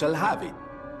friend, you shall have it.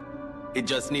 It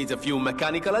just needs a few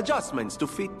mechanical adjustments to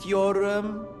fit your,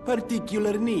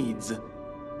 particular needs.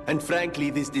 And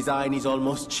frankly, this design is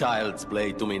almost child's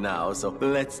play to me now, so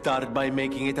let's start by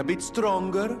making it a bit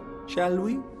stronger, shall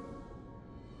we?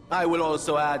 I will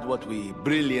also add what we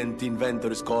brilliant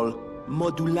inventors call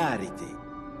modularity.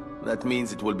 That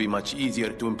means it will be much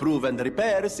easier to improve and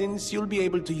repair since you'll be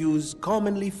able to use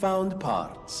commonly found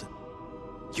parts.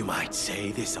 You might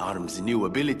say this arm's new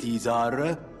abilities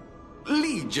are,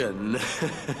 legion.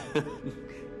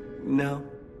 No?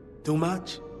 Too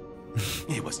much?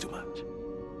 It was too much.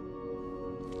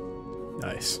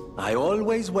 Nice. I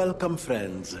always welcome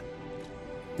friends.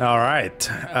 Alright.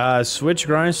 Switch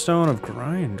grindstone of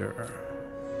grinder.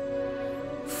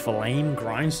 Flame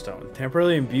grindstone.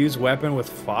 Temporarily imbues weapon with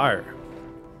fire.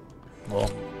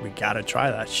 Well, we gotta try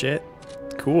that shit.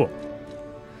 Cool.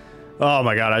 Oh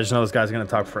my god, I just know this guy's gonna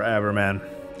talk forever, man.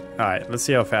 Alright, let's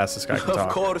see how fast this guy can talk.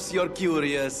 Of course you're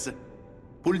curious.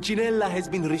 Pulcinella has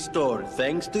been restored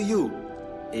thanks to you.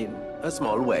 In a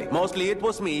small way. Mostly it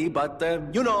was me, but,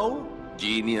 you know,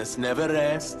 genius never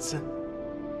rests.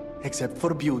 Except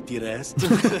for beauty rest.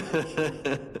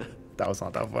 That was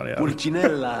not that funny.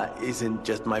 Pulcinella isn't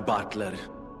just my butler.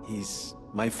 He's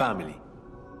my family.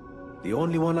 The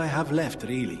only one I have left,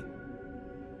 really.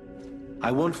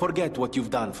 I won't forget what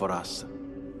you've done for us.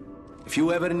 If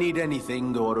you ever need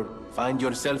anything or find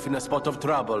yourself in a spot of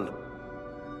trouble,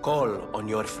 call on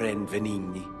your friend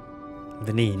Venigni.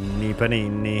 Venini,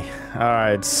 Panini.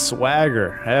 Alright,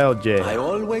 swagger. Hell yeah. I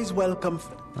always welcome...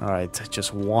 Alright,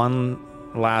 just one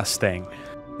last thing.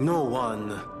 No one,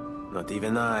 not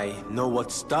even I, know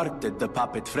what started the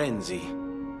puppet frenzy.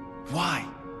 Why?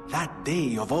 That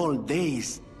day of all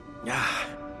days...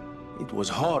 it was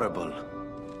horrible.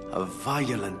 A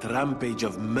violent rampage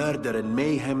of murder and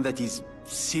mayhem that is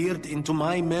seared into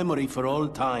my memory for all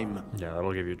time. Yeah,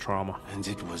 that'll give you trauma. And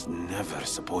it was never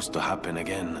supposed to happen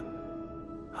again.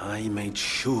 I made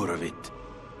sure of it.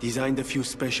 Designed a few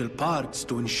special parts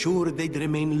to ensure they'd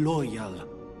remain loyal.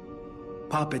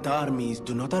 Puppet armies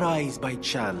do not arise by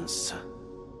chance.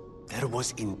 there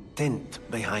was intent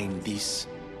behind this.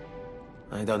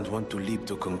 I don't want to leap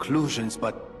to conclusions,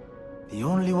 but the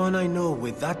only one I know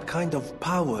with that kind of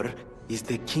power is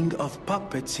the King of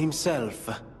Puppets himself.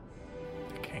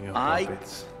 The King of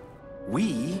Puppets.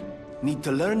 We need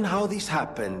to learn how this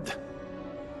happened.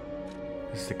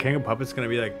 Is the King of Puppets gonna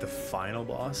be like the final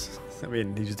boss? I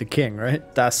mean, he's the king,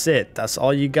 right? That's it. That's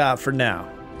all you got for now.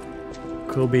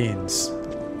 Cool beans.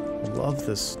 Love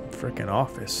this freaking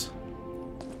office.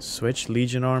 Switch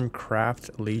Legion Arm,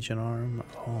 craft Legion Arm.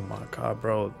 Oh my god,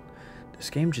 bro. This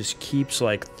game just keeps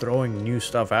like throwing new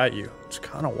stuff at you. It's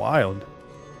kind of wild.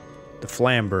 The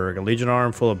Flamberg, a Legion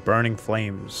Arm full of burning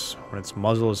flames. When its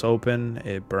muzzle is open,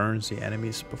 it burns the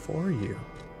enemies before you.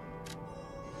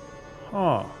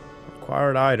 Huh.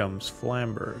 Required items,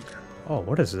 Flamberg. Oh,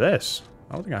 what is this?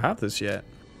 I don't think I have this yet.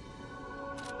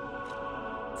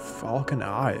 Falcon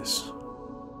Eyes.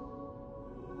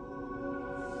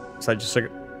 Is that just like...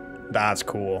 That's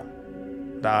cool.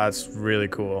 That's really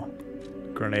cool.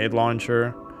 Grenade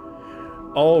launcher.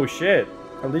 Oh, shit.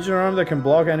 A Legion arm that can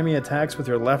block enemy attacks with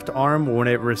your left arm. When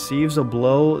it receives a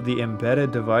blow, the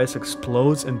embedded device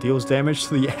explodes and deals damage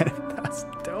to the enemy. That's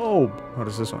dope. What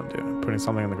does this one do? Putting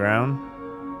something on the ground?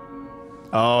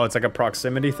 Oh, it's like a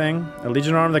proximity thing. A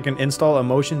Legion arm that can install a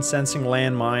motion sensing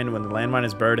landmine. When the landmine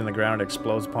is buried in the ground, it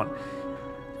explodes upon...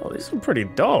 Oh, these are pretty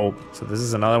dope. So this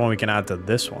is another one we can add to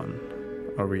this one.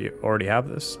 Or we already have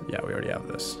this? Yeah, we already have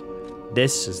this.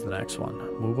 This is the next one.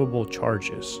 Movable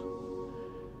charges.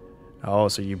 Oh,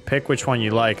 so you pick which one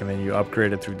you like and then you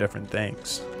upgrade it through different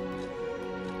things.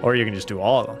 Or you can just do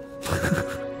all of them.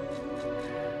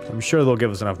 I'm sure they'll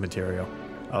give us enough material.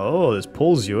 Oh, this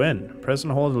pulls you in. Press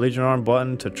and hold the Legion Arm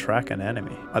button to track an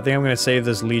enemy. I think I'm going to save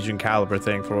this Legion Caliber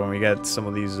thing for when we get some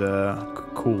of these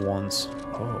cool ones.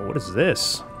 Oh, what is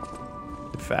this?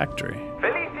 The factory.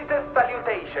 Felicitous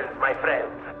salutations, my friends.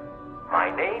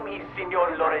 My name is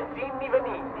Signor Lorenzini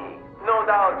Venigni. No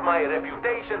doubt my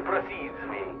reputation precedes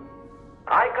me.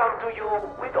 I come to you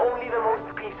with only the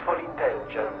most peaceful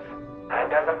intentions,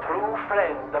 and as a true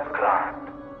friend of Krat.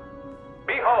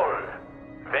 Behold,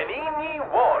 Venigni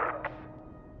Works,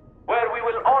 where we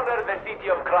will honor the city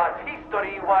of Krat's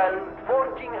history while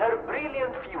forging her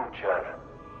brilliant future.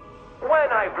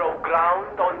 When I broke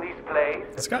ground on this place,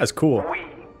 this guy's cool. We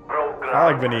broke ground.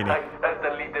 I like Venigni. I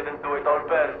certainly didn't do it all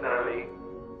personally.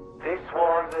 This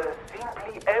was a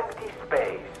simply empty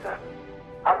space,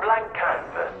 a blank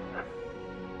canvas.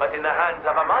 But in the hands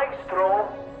of a maestro,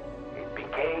 it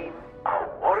became a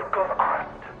work of art.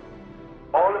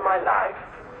 All my life,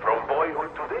 from boyhood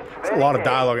to this very There's a lot of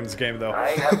day, dialogue in this game, though. I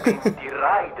have been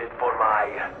derided for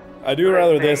my... I do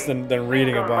rather this than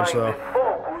reading a bunch, though.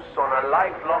 Focus on a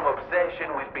lifelong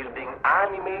obsession with building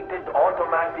animated,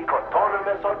 automatic,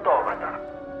 autonomous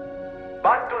automata.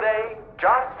 But today,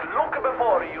 just look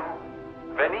before you.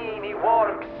 Venigni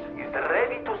Works is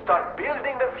ready to start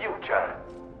building the future.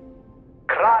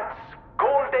 Krat's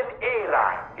golden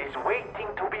era is waiting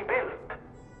to be built.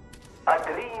 A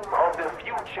dream of the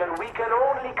future we can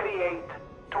only create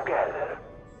together.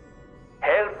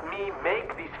 Help me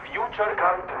make this future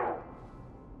come true.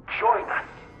 Join us,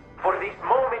 for this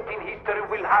moment in history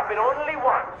will happen only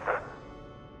once.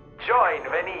 Join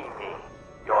Venigni,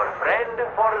 your friend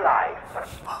for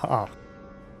life. Wow.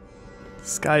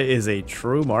 This guy is a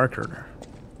true marketer.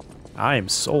 I am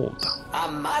sold.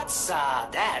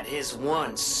 Amatsa, that is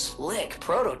one slick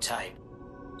prototype.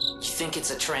 You think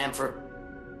it's a tram for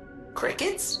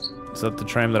crickets? Is that the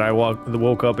tram that I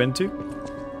woke up into?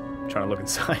 I'm trying to look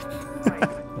inside.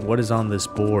 What is on this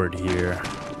board here?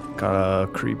 Got a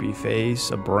creepy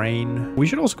face, a brain. We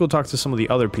should also go talk to some of the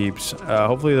other peeps.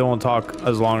 Hopefully they won't talk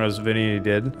as long as Vinny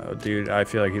did. Oh, dude, I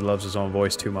feel like he loves his own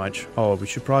voice too much. Oh, we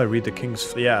should probably read the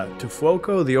king's... Yeah, to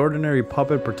Fuoco, the ordinary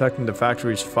puppet protecting the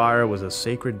factory's fire was a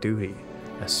sacred duty.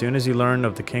 As soon as he learned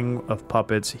of the king of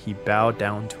puppets, he bowed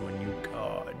down to a new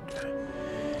god.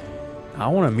 I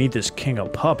want to meet this king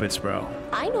of puppets, bro.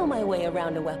 I know my way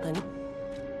around a weapon.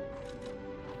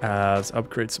 Let's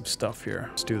upgrade some stuff here.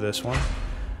 Let's do this one.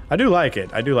 I do like it.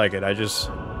 I do like it. I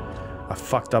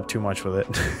fucked up too much with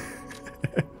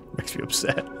it. Makes me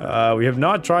upset. We have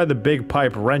not tried the big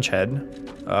pipe wrench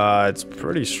head. It's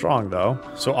pretty strong though.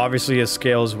 So obviously it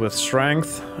scales with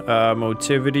strength,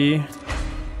 motivity.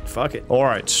 Fuck it. All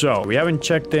right, so we haven't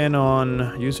checked in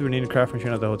on use of a needed craft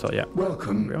machine at the hotel yet.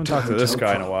 Welcome. We haven't talked to this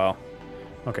guy in a while.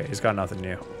 Okay, he's got nothing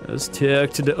new. Let's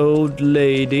talk to the old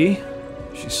lady.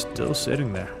 She's still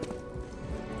sitting there.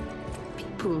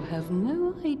 People have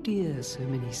no idea so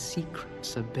many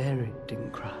secrets are buried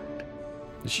in Krat.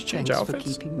 Did she change Thanks outfits?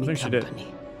 for keeping me I think she did.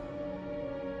 company.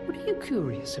 What are you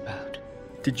curious about?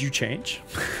 Did you change?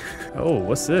 Oh,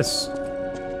 what's this?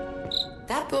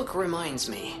 That book reminds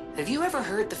me. Have you ever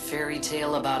heard the fairy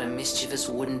tale about a mischievous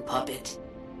wooden puppet?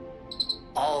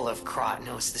 All of Krat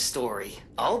knows the story,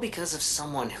 all because of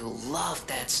someone who loved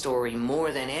that story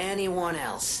more than anyone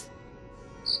else.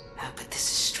 But this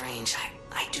is strange.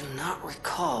 I do not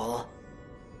recall.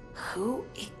 Who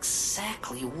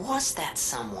exactly was that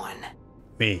someone?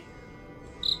 Me.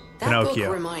 That Pinocchio.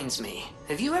 book reminds me.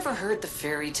 Have you ever heard the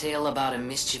fairy tale about a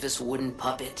mischievous wooden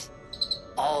puppet?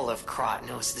 All of Krat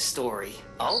knows the story.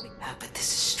 But this is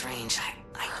strange.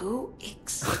 Who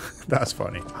That's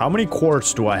funny. How many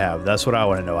quartz do I have? That's what I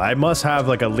want to know. I must have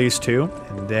like at least 2.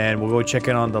 And then we'll go check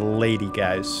in on the lady,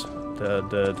 guys.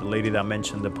 The lady that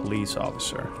mentioned the police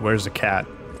officer. Where's the cat?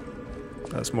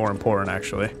 That's more important,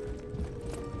 actually.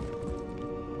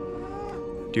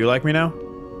 Do you like me now?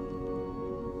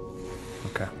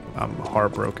 Okay. I'm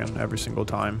heartbroken every single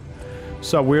time.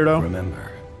 Sup, weirdo?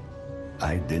 Remember,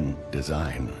 I didn't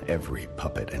design every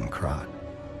puppet in Krat.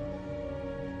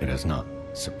 It is not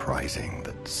surprising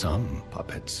that some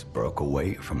puppets broke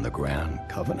away from the Grand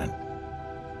Covenant.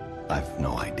 I've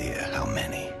no idea how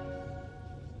many.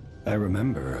 I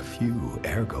remember a few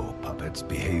Ergo puppets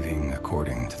behaving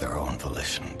according to their own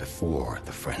volition before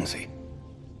the frenzy.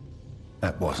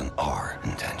 That wasn't our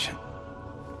intention.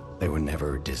 They were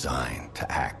never designed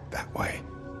to act that way.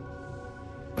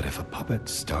 But if a puppet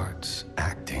starts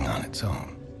acting on its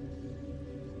own,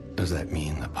 does that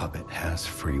mean the puppet has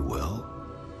free will?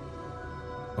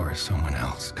 Or is someone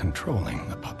else controlling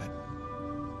the puppet?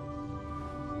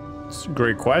 It's a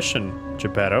great question,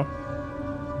 Geppetto.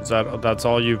 That's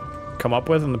all you've come up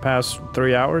with in the past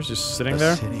 3 hours, just sitting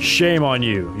there? Shame on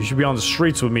you. You should be on the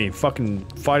streets with me, fucking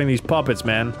fighting these puppets,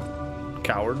 man.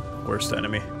 Coward. Worst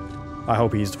enemy. I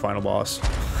hope he's the final boss.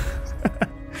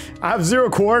 I have 0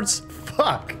 quartz?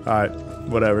 Fuck. Alright,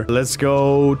 whatever. Let's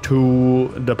go to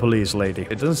the police lady.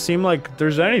 It doesn't seem like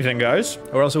there's anything, guys.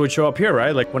 Or else it would show up here,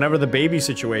 right? Like, whenever the baby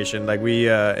situation, like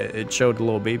it showed the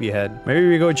little baby head. Maybe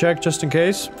we go check just in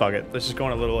case? Fuck it. Let's just go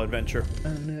on a little adventure.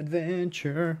 An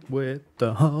adventure with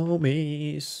the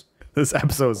homies. This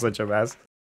episode is such a mess.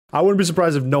 I wouldn't be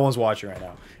surprised if no one's watching right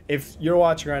now. If you're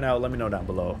watching right now, let me know down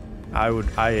below. I want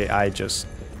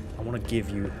to give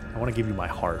you my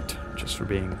heart just for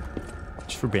being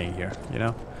here, you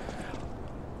know?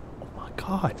 Oh my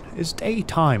god, it's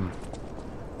daytime.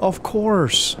 Of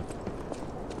course.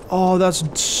 Oh,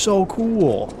 that's so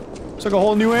cool. It's like a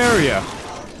whole new area.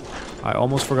 I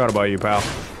almost forgot about you, pal.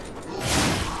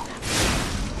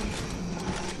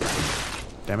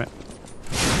 Damn it.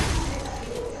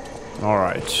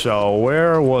 Alright, so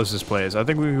where was this place? I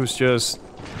think we was just...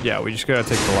 Yeah, we just gotta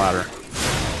take the ladder.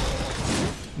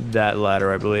 That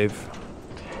ladder, I believe.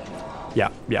 Yeah,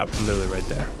 literally right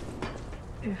there.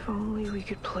 If only we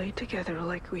could play together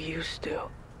like we used to.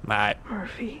 Alright.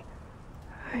 Murphy,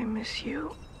 I miss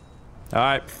you.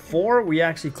 Alright, before we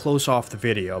actually close off the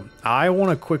video, I want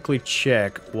to quickly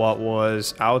check what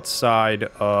was outside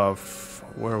of...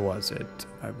 Where was it?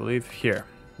 I believe here.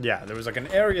 Yeah, there was like an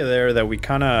area there that we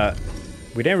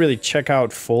didn't really check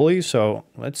out fully, so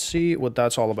let's see what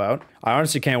that's all about. I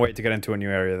honestly can't wait to get into a new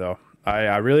area, though.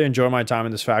 I really enjoy my time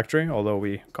in this factory, although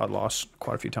we got lost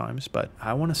quite a few times, but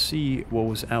I want to see what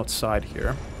was outside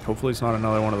here. Hopefully it's not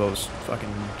another one of those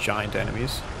fucking giant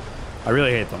enemies. I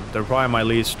really hate them. They're probably my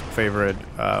least favorite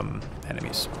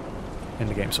enemies in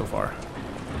the game so far.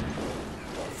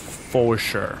 For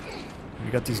sure.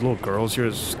 You got these little girls here,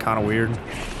 it's kind of weird.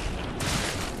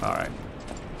 Alright.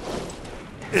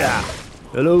 Yeah.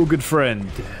 Hello, good friend.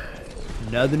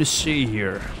 Nothing to see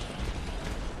here.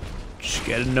 Just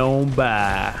getting on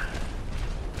by.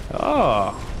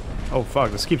 Oh. Oh,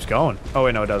 fuck. This keeps going. Oh,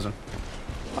 wait, no, it doesn't.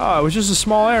 Oh, it was just a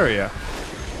small area.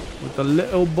 With a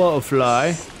little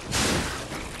butterfly.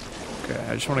 Okay,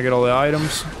 I just want to get all the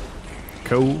items.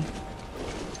 Cool.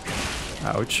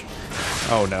 Ouch.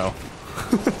 Oh, no.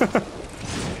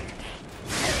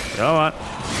 Come on.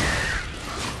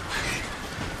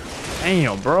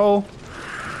 Damn, bro.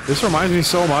 This reminds me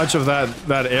so much of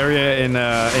that area in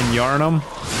Yarnum.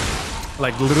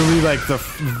 Like literally like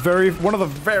one of the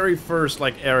very first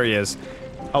like areas.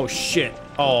 Oh shit.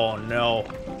 Oh no.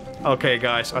 Okay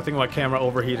guys, I think my camera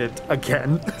overheated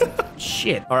again.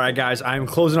 Shit. Alright guys, I'm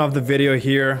closing off the video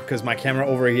here because my camera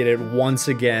overheated once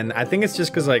again. I think it's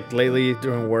just because like lately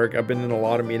during work I've been in a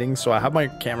lot of meetings, so I have my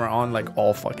camera on like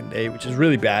all fucking day, which is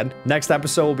really bad. Next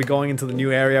episode we'll be going into the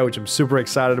new area, which I'm super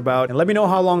excited about. And let me know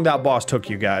how long that boss took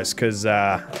you guys, because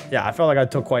yeah, I felt like I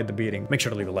took quite the beating. Make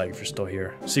sure to leave a like if you're still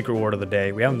here. Secret word of the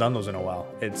day. We haven't done those in a while.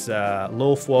 It's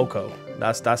Lil Fuoco.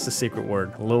 That's the secret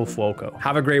word. Lil Fuoco.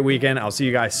 Have a great weekend. I'll see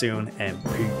you guys soon, and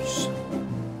peace.